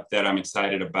startup that I'm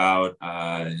excited about.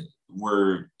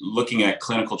 We're looking at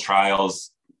clinical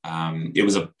trials. It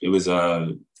was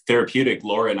a therapeutic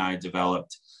Laura and I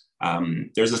developed.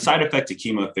 There's a side effect to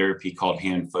chemotherapy called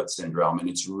hand-foot syndrome, and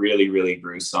it's really, really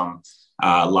gruesome.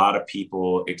 A lot of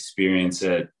people experience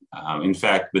it. In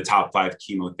fact, the top 5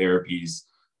 chemotherapies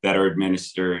that are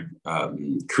administered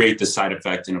create the side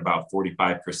effect in about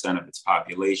 45% of its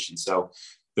population. So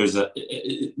there's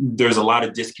a lot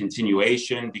of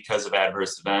discontinuation because of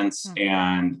adverse events,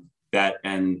 and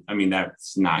I mean,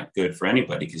 that's not good for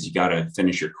anybody because you got to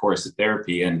finish your course of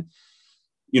therapy. And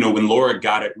when Laura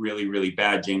got it really, really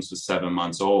bad, James was 7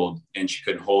 months old and she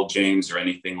couldn't hold James or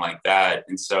anything like that.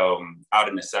 And so out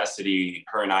of necessity,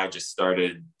 her and I just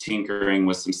started tinkering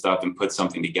with some stuff and put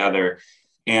something together.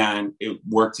 And it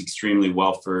worked extremely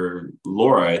well for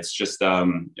Laura. It's just,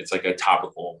 it's like a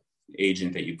topical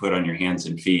agent that you put on your hands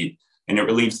and feet, and it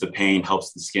relieves the pain,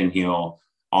 helps the skin heal,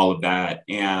 all of that.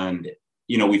 And,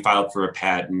 we filed for a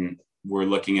patent. We're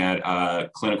looking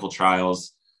at clinical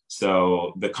trials.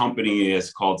 So the company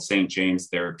is called St. James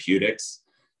Therapeutics,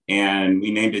 and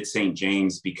we named it St.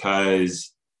 James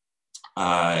because,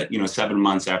 7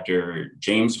 months after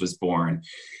James was born,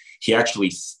 he actually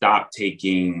stopped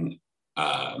taking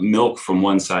milk from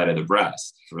one side of the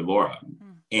breast for Laura.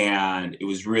 And it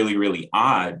was really, really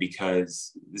odd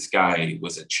because this guy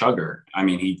was a chugger. I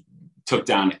mean, he took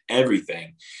down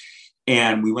everything.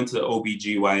 And we went to the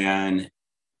OBGYN,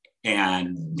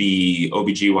 and the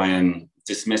OBGYN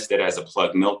dismissed it as a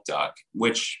plug milk duct,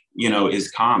 which,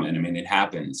 is common. I mean, it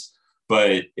happens,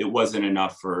 but it wasn't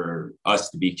enough for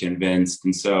us to be convinced.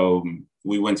 And so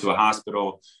we went to a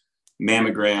hospital,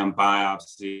 mammogram,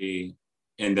 biopsy,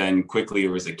 and then quickly it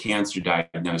was a cancer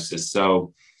diagnosis.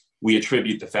 So we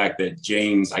attribute the fact that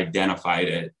James identified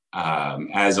it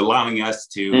as allowing us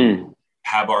to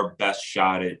have our best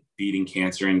shot at beating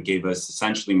cancer and gave us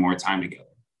essentially more time together.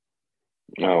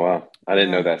 Oh, wow. I didn't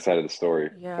know that side of the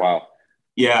story. Yeah. Wow.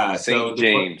 Yeah. St.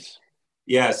 James.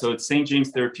 Yeah, so it's St.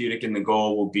 James Therapeutic, and the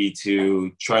goal will be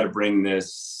to try to bring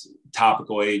this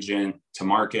topical agent to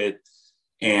market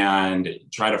and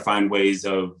try to find ways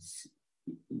of,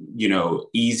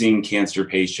 easing cancer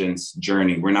patients'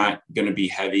 journey. We're not going to be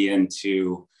heavy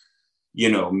into,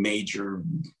 major,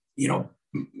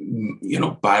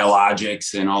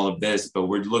 biologics and all of this, but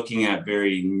we're looking at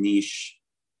very niche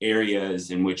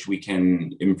areas in which we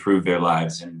can improve their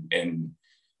lives and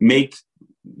make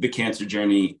the cancer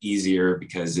journey easier,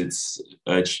 because it's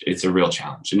a real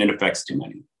challenge and it affects too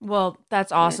many. Well,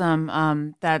 that's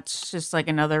awesome. That's just like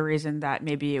another reason that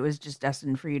maybe it was just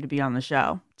destined for you to be on the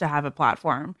show, to have a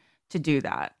platform to do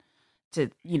that,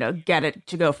 to, get it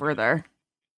to go further.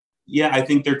 Yeah, I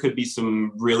think there could be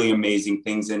some really amazing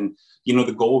things. And,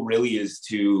 the goal really is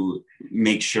to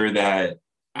make sure that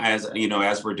as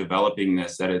we're developing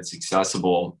this, that it's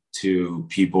accessible to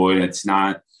people and it's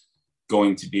not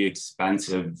going to be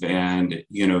expensive, and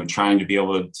trying to be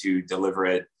able to deliver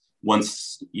it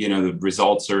once the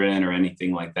results are in or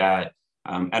anything like that,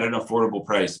 at an affordable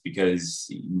price, because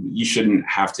you shouldn't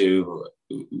have to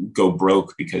go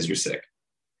broke because you're sick.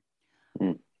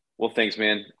 Well, thanks,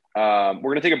 man. We're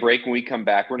going to take a break. When we come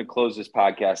back, we're going to close this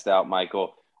podcast out,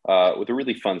 Michael, with a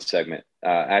really fun segment.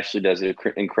 Ashley does an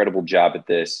incredible job at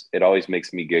this. It always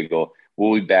makes me giggle.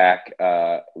 We'll be back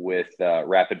with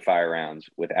rapid fire rounds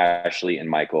with Ashley and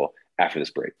Michael after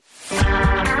this break.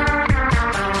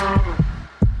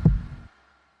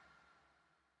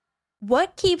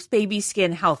 What keeps baby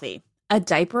skin healthy? A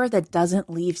diaper that doesn't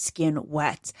leave skin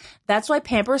wet. That's why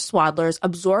Pampers Swaddlers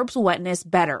absorbs wetness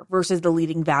better versus the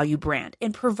leading value brand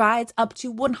and provides up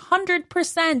to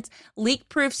 100%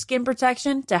 leak-proof skin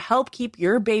protection to help keep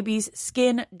your baby's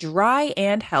skin dry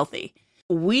and healthy.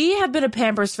 We have been a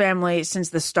Pampers family since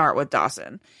the start with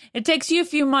Dawson. It takes you a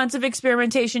few months of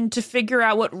experimentation to figure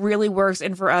out what really works,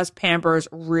 and for us, Pampers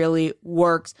really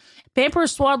works.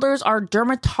 Pampers Swaddlers are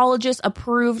dermatologist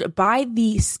approved by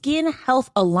the Skin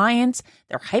Health Alliance.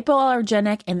 They're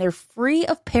hypoallergenic and they're free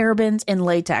of parabens and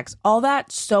latex. All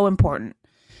that so important.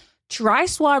 Try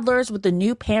Swaddlers with the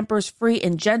new Pampers Free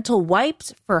and Gentle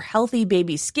wipes for healthy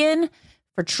baby skin.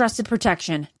 For trusted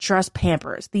protection, trust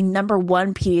Pampers, the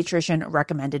 #1 pediatrician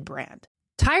recommended brand.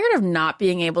 Tired of not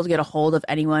being able to get a hold of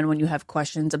anyone when you have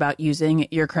questions about using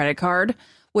your credit card?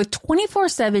 With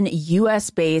 24/7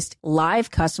 US-based live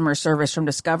customer service from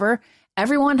Discover,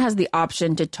 everyone has the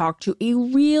option to talk to a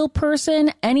real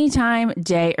person anytime,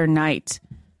 day or night.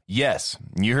 Yes,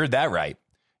 you heard that right.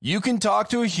 You can talk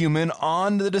to a human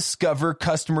on the Discover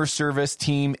customer service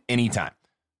team anytime.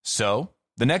 So,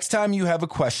 the next time you have a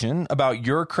question about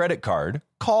your credit card,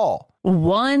 call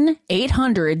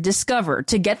 1-800-DISCOVER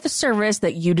to get the service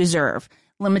that you deserve.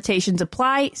 Limitations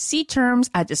apply. See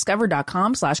terms at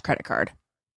discover.com/creditcard.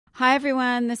 Hi,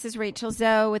 everyone. This is Rachel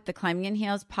Zoe with the Climbing in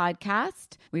Heels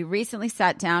podcast. We recently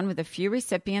sat down with a few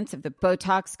recipients of the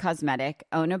Botox Cosmetic,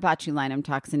 Onabotulinum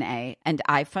Toxin A, and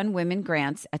iFund Women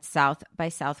grants at South by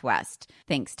Southwest,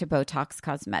 thanks to Botox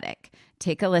Cosmetic.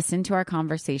 Take a listen to our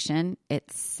conversation.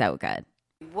 It's so good.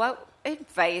 What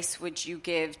advice would you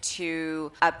give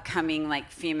to upcoming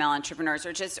female entrepreneurs,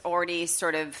 or just already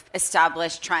sort of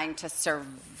established, trying to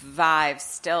survive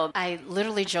still? I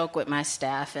literally joke with my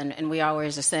staff, and we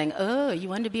always are saying, oh, you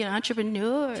want to be an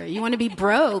entrepreneur? You want to be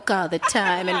broke all the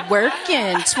time and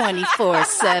working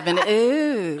 24/7?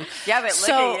 Ooh. Yeah, but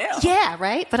look at you. Yeah,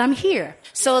 right? But I'm here.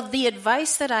 So the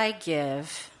advice that I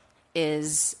give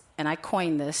is, and I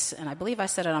coined this, and I believe I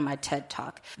said it on my TED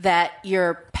Talk, that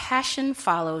your passion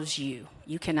follows you.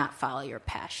 You cannot follow your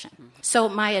passion. Mm-hmm. So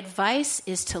my advice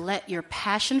is to let your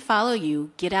passion follow you,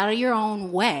 get out of your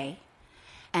own way,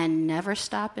 and never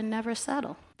stop and never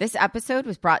settle. This episode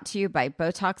was brought to you by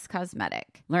Botox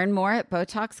Cosmetic. Learn more at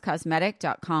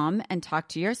BotoxCosmetic.com and talk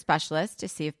to your specialist to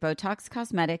see if Botox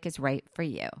Cosmetic is right for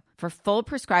you. For full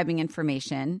prescribing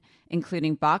information,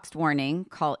 including boxed warning,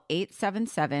 call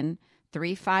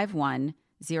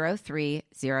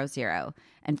 877-351-0300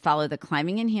 and follow the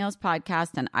Climbing in Heels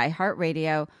podcast on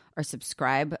iHeartRadio or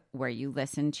subscribe where you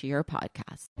listen to your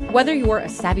podcast. Whether you're a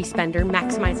savvy spender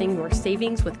maximizing your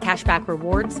savings with cashback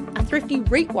rewards, a thrifty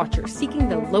rate watcher seeking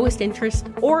the lowest interest,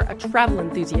 or a travel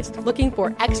enthusiast looking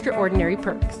for extraordinary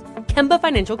perks, Kemba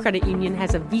Financial Credit Union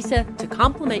has a visa to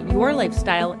complement your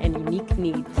lifestyle and unique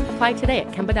needs. Apply today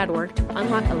at Kemba.org to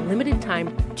unlock a limited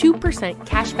time 2%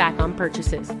 cash back on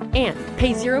purchases and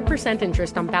pay 0%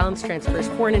 interest on balance transfers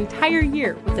for an entire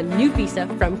year with a new visa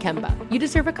from Kemba. You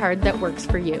deserve a card that works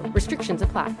for you. Restrictions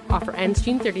apply. Offer ends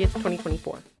June 30th,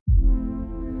 2024.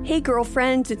 Hey,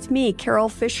 girlfriends, it's me, Carol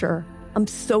Fisher. I'm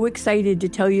so excited to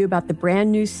tell you about the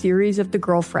brand new series of The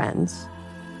Girlfriends.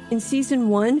 In season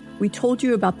 1, we told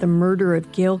you about the murder of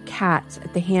Gail Katz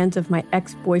at the hands of my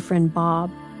ex-boyfriend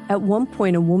Bob. At one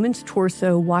point, a woman's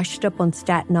torso washed up on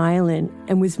Staten Island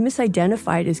and was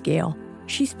misidentified as Gail.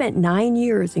 She spent 9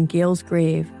 years in Gail's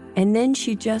grave, and then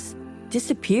she just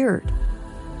disappeared.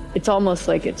 It's almost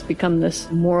like it's become this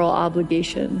moral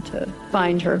obligation to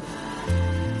find her.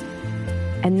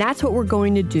 And that's what we're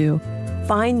going to do.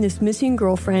 Find this missing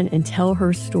girlfriend and tell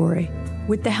her story.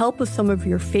 With the help of some of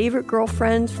your favorite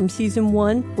girlfriends from season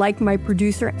 1, like my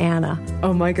producer Anna.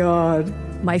 Oh my God.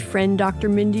 My friend Dr.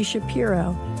 Mindy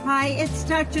Shapiro. Hi, it's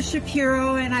Dr.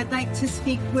 Shapiro, and I'd like to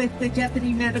speak with the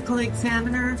deputy medical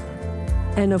examiner.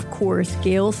 And of course,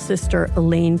 Gail's sister,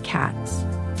 Elaine Katz.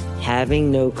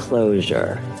 Having no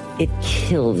closure, it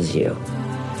kills you.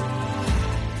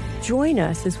 Join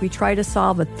us as we try to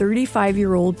solve a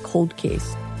 35-year-old cold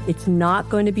case. It's not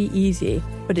going to be easy,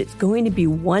 but it's going to be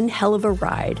one hell of a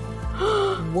ride.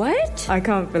 What? I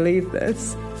can't believe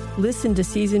this. Listen to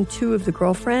season 2 of The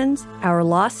Girlfriends, Our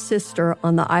Lost Sister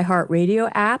on the iHeartRadio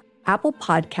app, Apple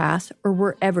Podcasts, or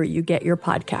wherever you get your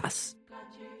podcasts.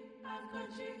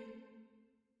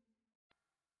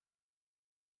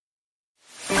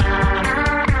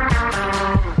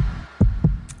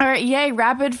 All right, yay,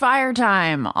 rapid fire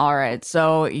time. All right,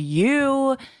 so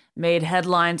you made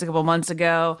headlines a couple months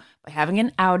ago by having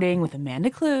an outing with Amanda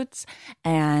Klutz,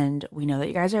 and we know that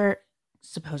you guys are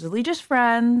supposedly just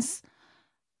friends.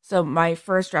 So my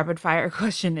first rapid fire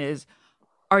question is,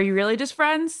 are you really just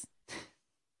friends?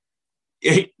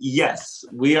 Yes,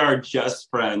 we are just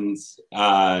friends.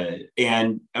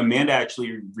 And Amanda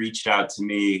actually reached out to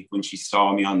me when she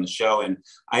saw me on the show, and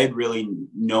I had really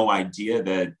no idea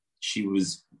that she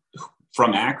was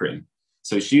from Akron.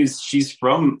 So she's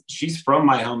from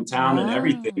my hometown and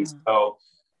everything. So,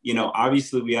 you know,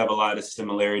 obviously we have a lot of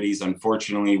similarities,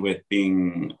 unfortunately, with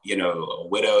being, you know,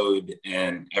 widowed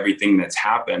and everything that's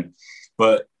happened.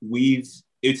 But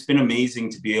it's been amazing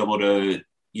to be able to,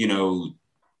 you know,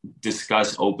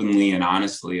 discuss openly and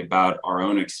honestly about our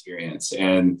own experience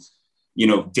and, you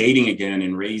know, dating again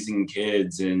and raising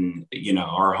kids and, you know,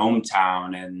 our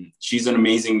hometown. And she's an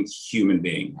amazing human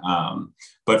being.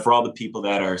 But for all the people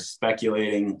that are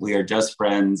speculating, we are just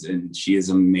friends and she is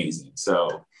amazing.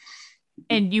 So.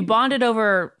 And you bonded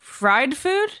over fried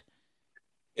food?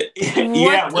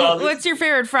 Yeah. What's your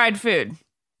favorite fried food?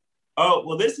 Oh,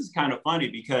 well, this is kind of funny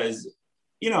because,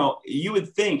 you know, you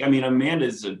would think, I mean,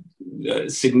 Amanda's a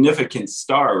significant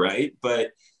star, right?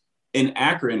 But in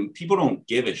Akron, people don't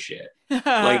give a shit.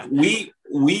 Like we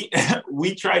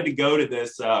tried to go to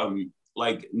this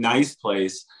like nice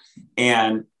place,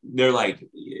 and they're like,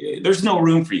 there's no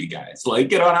room for you guys. Like,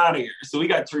 get on out of here. So we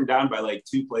got turned down by like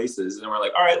 2 places, and we're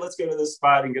like, all right, let's go to this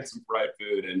spot and get some fried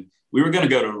food. And we were going to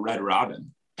go to Red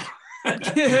Robin.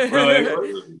 We're like,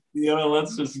 you know,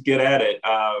 let's just get at it.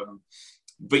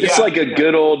 But it's like a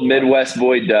good old Midwest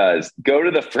boy does. Go to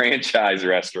the franchise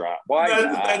restaurant. Why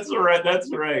not? That's right.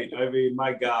 That's right. I mean,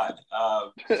 my God.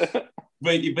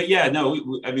 But yeah,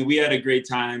 no, we had a great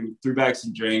time, threw back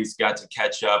some drinks, got to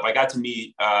catch up. I got to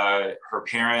meet her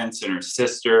parents and her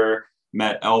sister,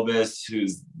 met Elvis,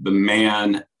 who's the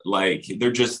man. Like,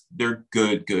 they're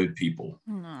good people.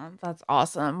 Oh, that's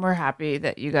awesome. We're happy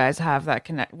that you guys have that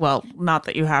connect. Well, not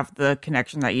that you have the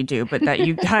connection that you do, but that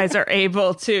you guys are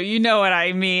able to, you know what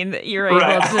I mean? That you're able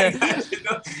to.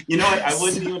 You know what? I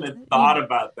wouldn't even have thought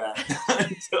about that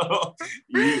until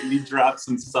you dropped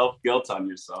some self-guilt on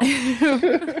yourself.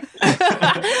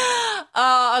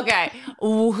 Okay.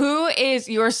 Who is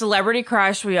your celebrity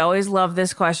crush? We always love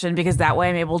this question because that way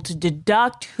I'm able to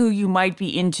deduct who you might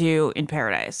be into in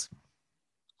Paradise.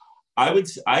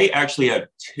 I actually have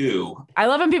 2. I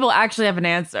love when people actually have an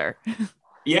answer.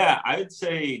 Yeah, I would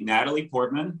say Natalie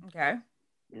Portman. Okay.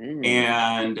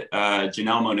 And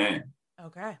Janelle Monáe.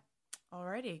 Okay.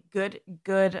 Alrighty. Good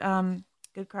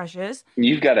crushes.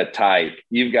 You've got a type,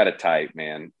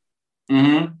 man.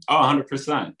 Mm-hmm. Oh,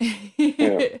 100%.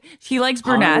 Yeah. He likes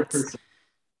brunettes. 100%.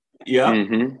 Yeah.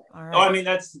 Mm-hmm. All right. Oh, I mean,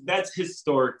 that's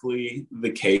historically the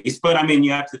case. But I mean,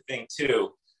 you have to think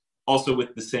too, also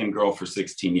with the same girl for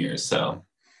 16 years. So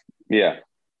yeah.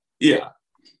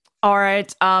 All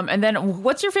right. And then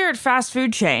what's your favorite fast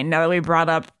food chain now that we brought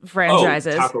up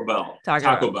franchises? Taco Bell.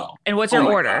 Taco Bell. And what's your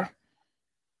order? God.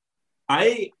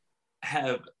 I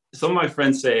have, some of my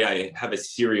friends say I have a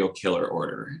serial killer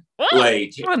order.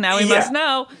 Like, well, now we must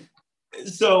know.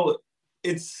 So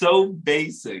it's so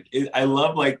basic. I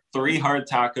love like 3 hard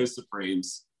taco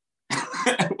supremes,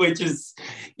 which is,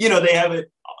 you know, they have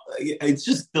it. It's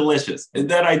just delicious. And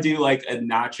then I do like a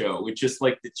nacho with just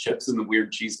like the chips and the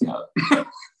weird cheese nut.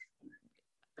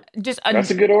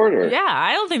 That's a good order. Yeah,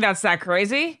 I don't think that's that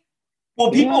crazy.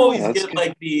 Well, people always get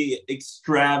like the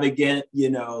extravagant,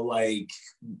 like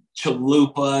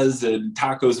chalupas and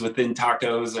tacos within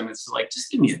tacos. And it's like, just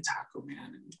give me a taco,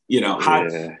 man. Hot.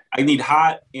 I need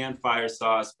hot and fire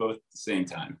sauce both at the same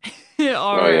time.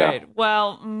 All right.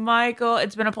 Well, Michael,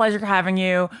 it's been a pleasure having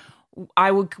you.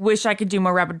 I wish I could do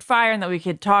more rapid fire and that we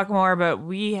could talk more, but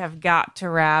we have got to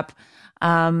wrap.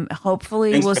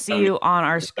 Hopefully we'll see you on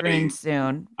our screen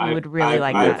soon. We would really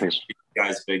like that. Thanks,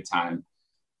 guys, big time.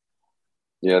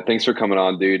 Yeah, thanks for coming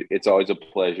on, dude. It's always a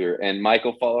pleasure. And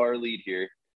Michael, follow our lead here.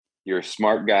 You're a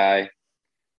smart guy.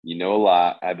 You know a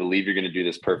lot. I believe you're going to do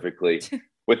this perfectly.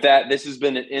 With that, this has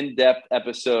been an in-depth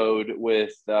episode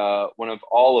with one of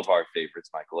all of our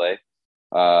favorites, Michael A.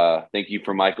 Thank you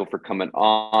for Michael for coming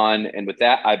on. And with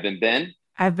that, I've been Ben.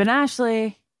 I've been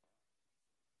Ashley.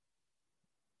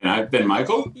 And I've been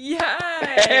Michael. Yay!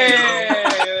 Hey,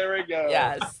 there we go.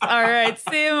 Yes. All right.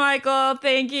 See you, Michael.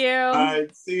 Thank you. All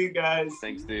right. See you guys.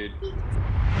 Thanks, dude.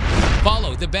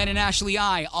 Follow the Ben and Ashley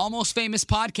I Almost Famous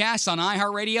podcast on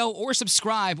iHeartRadio or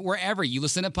subscribe wherever you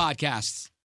listen to podcasts.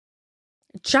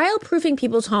 Childproofing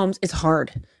people's homes is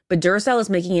hard, but Duracell is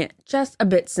making it just a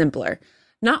bit simpler.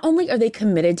 Not only are they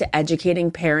committed to educating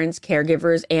parents,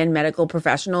 caregivers, and medical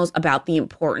professionals about the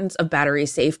importance of battery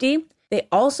safety, they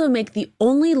also make the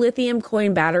only lithium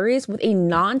coin batteries with a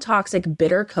non-toxic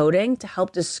bitter coating to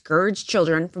help discourage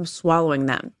children from swallowing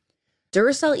them.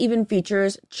 Duracell even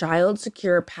features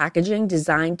child-secure packaging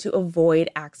designed to avoid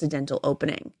accidental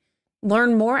opening.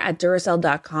 Learn more at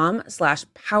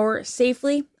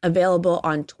Duracell.com/powersafely, available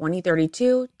on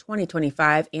 2032,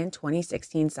 2025, and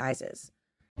 2016 sizes.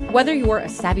 Whether you're a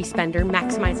savvy spender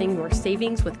maximizing your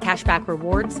savings with cashback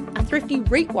rewards, a thrifty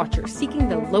rate watcher seeking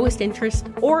the lowest interest,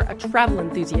 or a travel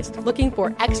enthusiast looking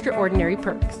for extraordinary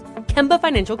perks, Kemba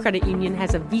Financial Credit Union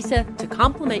has a visa to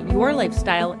complement your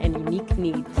lifestyle and unique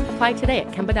needs. Apply today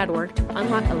at Kemba.org to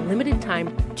unlock a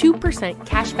limited-time 2%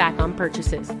 cash back on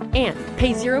purchases and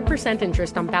pay 0%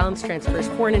 interest on balance transfers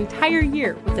for an entire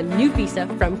year with a new visa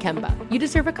from Kemba. You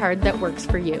deserve a card that works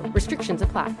for you. Restrictions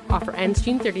apply. Offer ends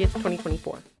June 30th,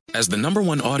 2024. As the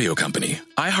 #1 audio company,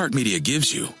 iHeartMedia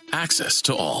gives you access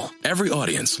to all. Every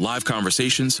audience, live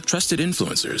conversations, trusted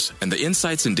influencers, and the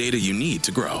insights and data you need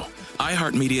to grow.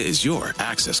 iHeartMedia is your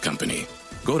access company.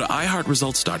 Go to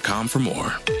iHeartResults.com for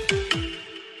more.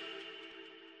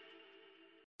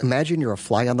 Imagine you're a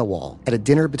fly on the wall at a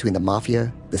dinner between the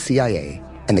mafia, the CIA,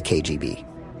 and the KGB.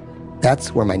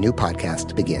 That's where my new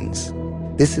podcast begins.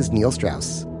 This is Neil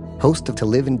Strauss, host of To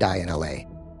Live and Die in LA.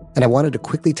 And I wanted to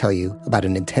quickly tell you about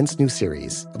an intense new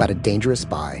series about a dangerous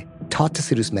spy taught to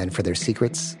seduce men for their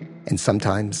secrets and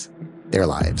sometimes their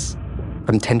lives.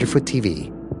 From Tenderfoot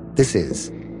TV, this is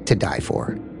To Die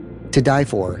For. To Die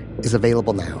For is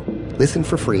available now. Listen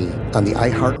for free on the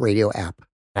iHeartRadio app,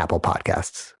 Apple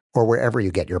Podcasts, or wherever you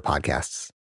get your podcasts.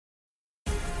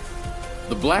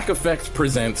 The Black Effect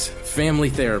presents Family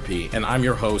Therapy, and I'm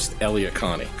your host, Elliot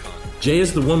Connie. Jay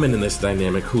is the woman in this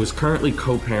dynamic who is currently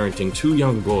co-parenting 2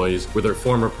 young boys with her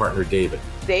former partner, David.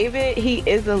 David, he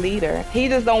is a leader. He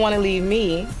just don't want to leave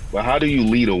me. But how do you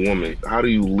lead a woman? How do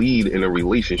you lead in a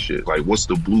relationship? Like, what's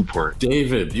the blueprint?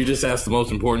 David, you just asked the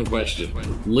most important question.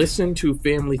 Listen to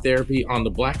Family Therapy on the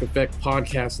Black Effect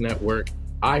Podcast Network,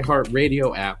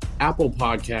 iHeartRadio app, Apple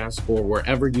Podcasts, or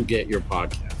wherever you get your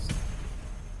podcasts.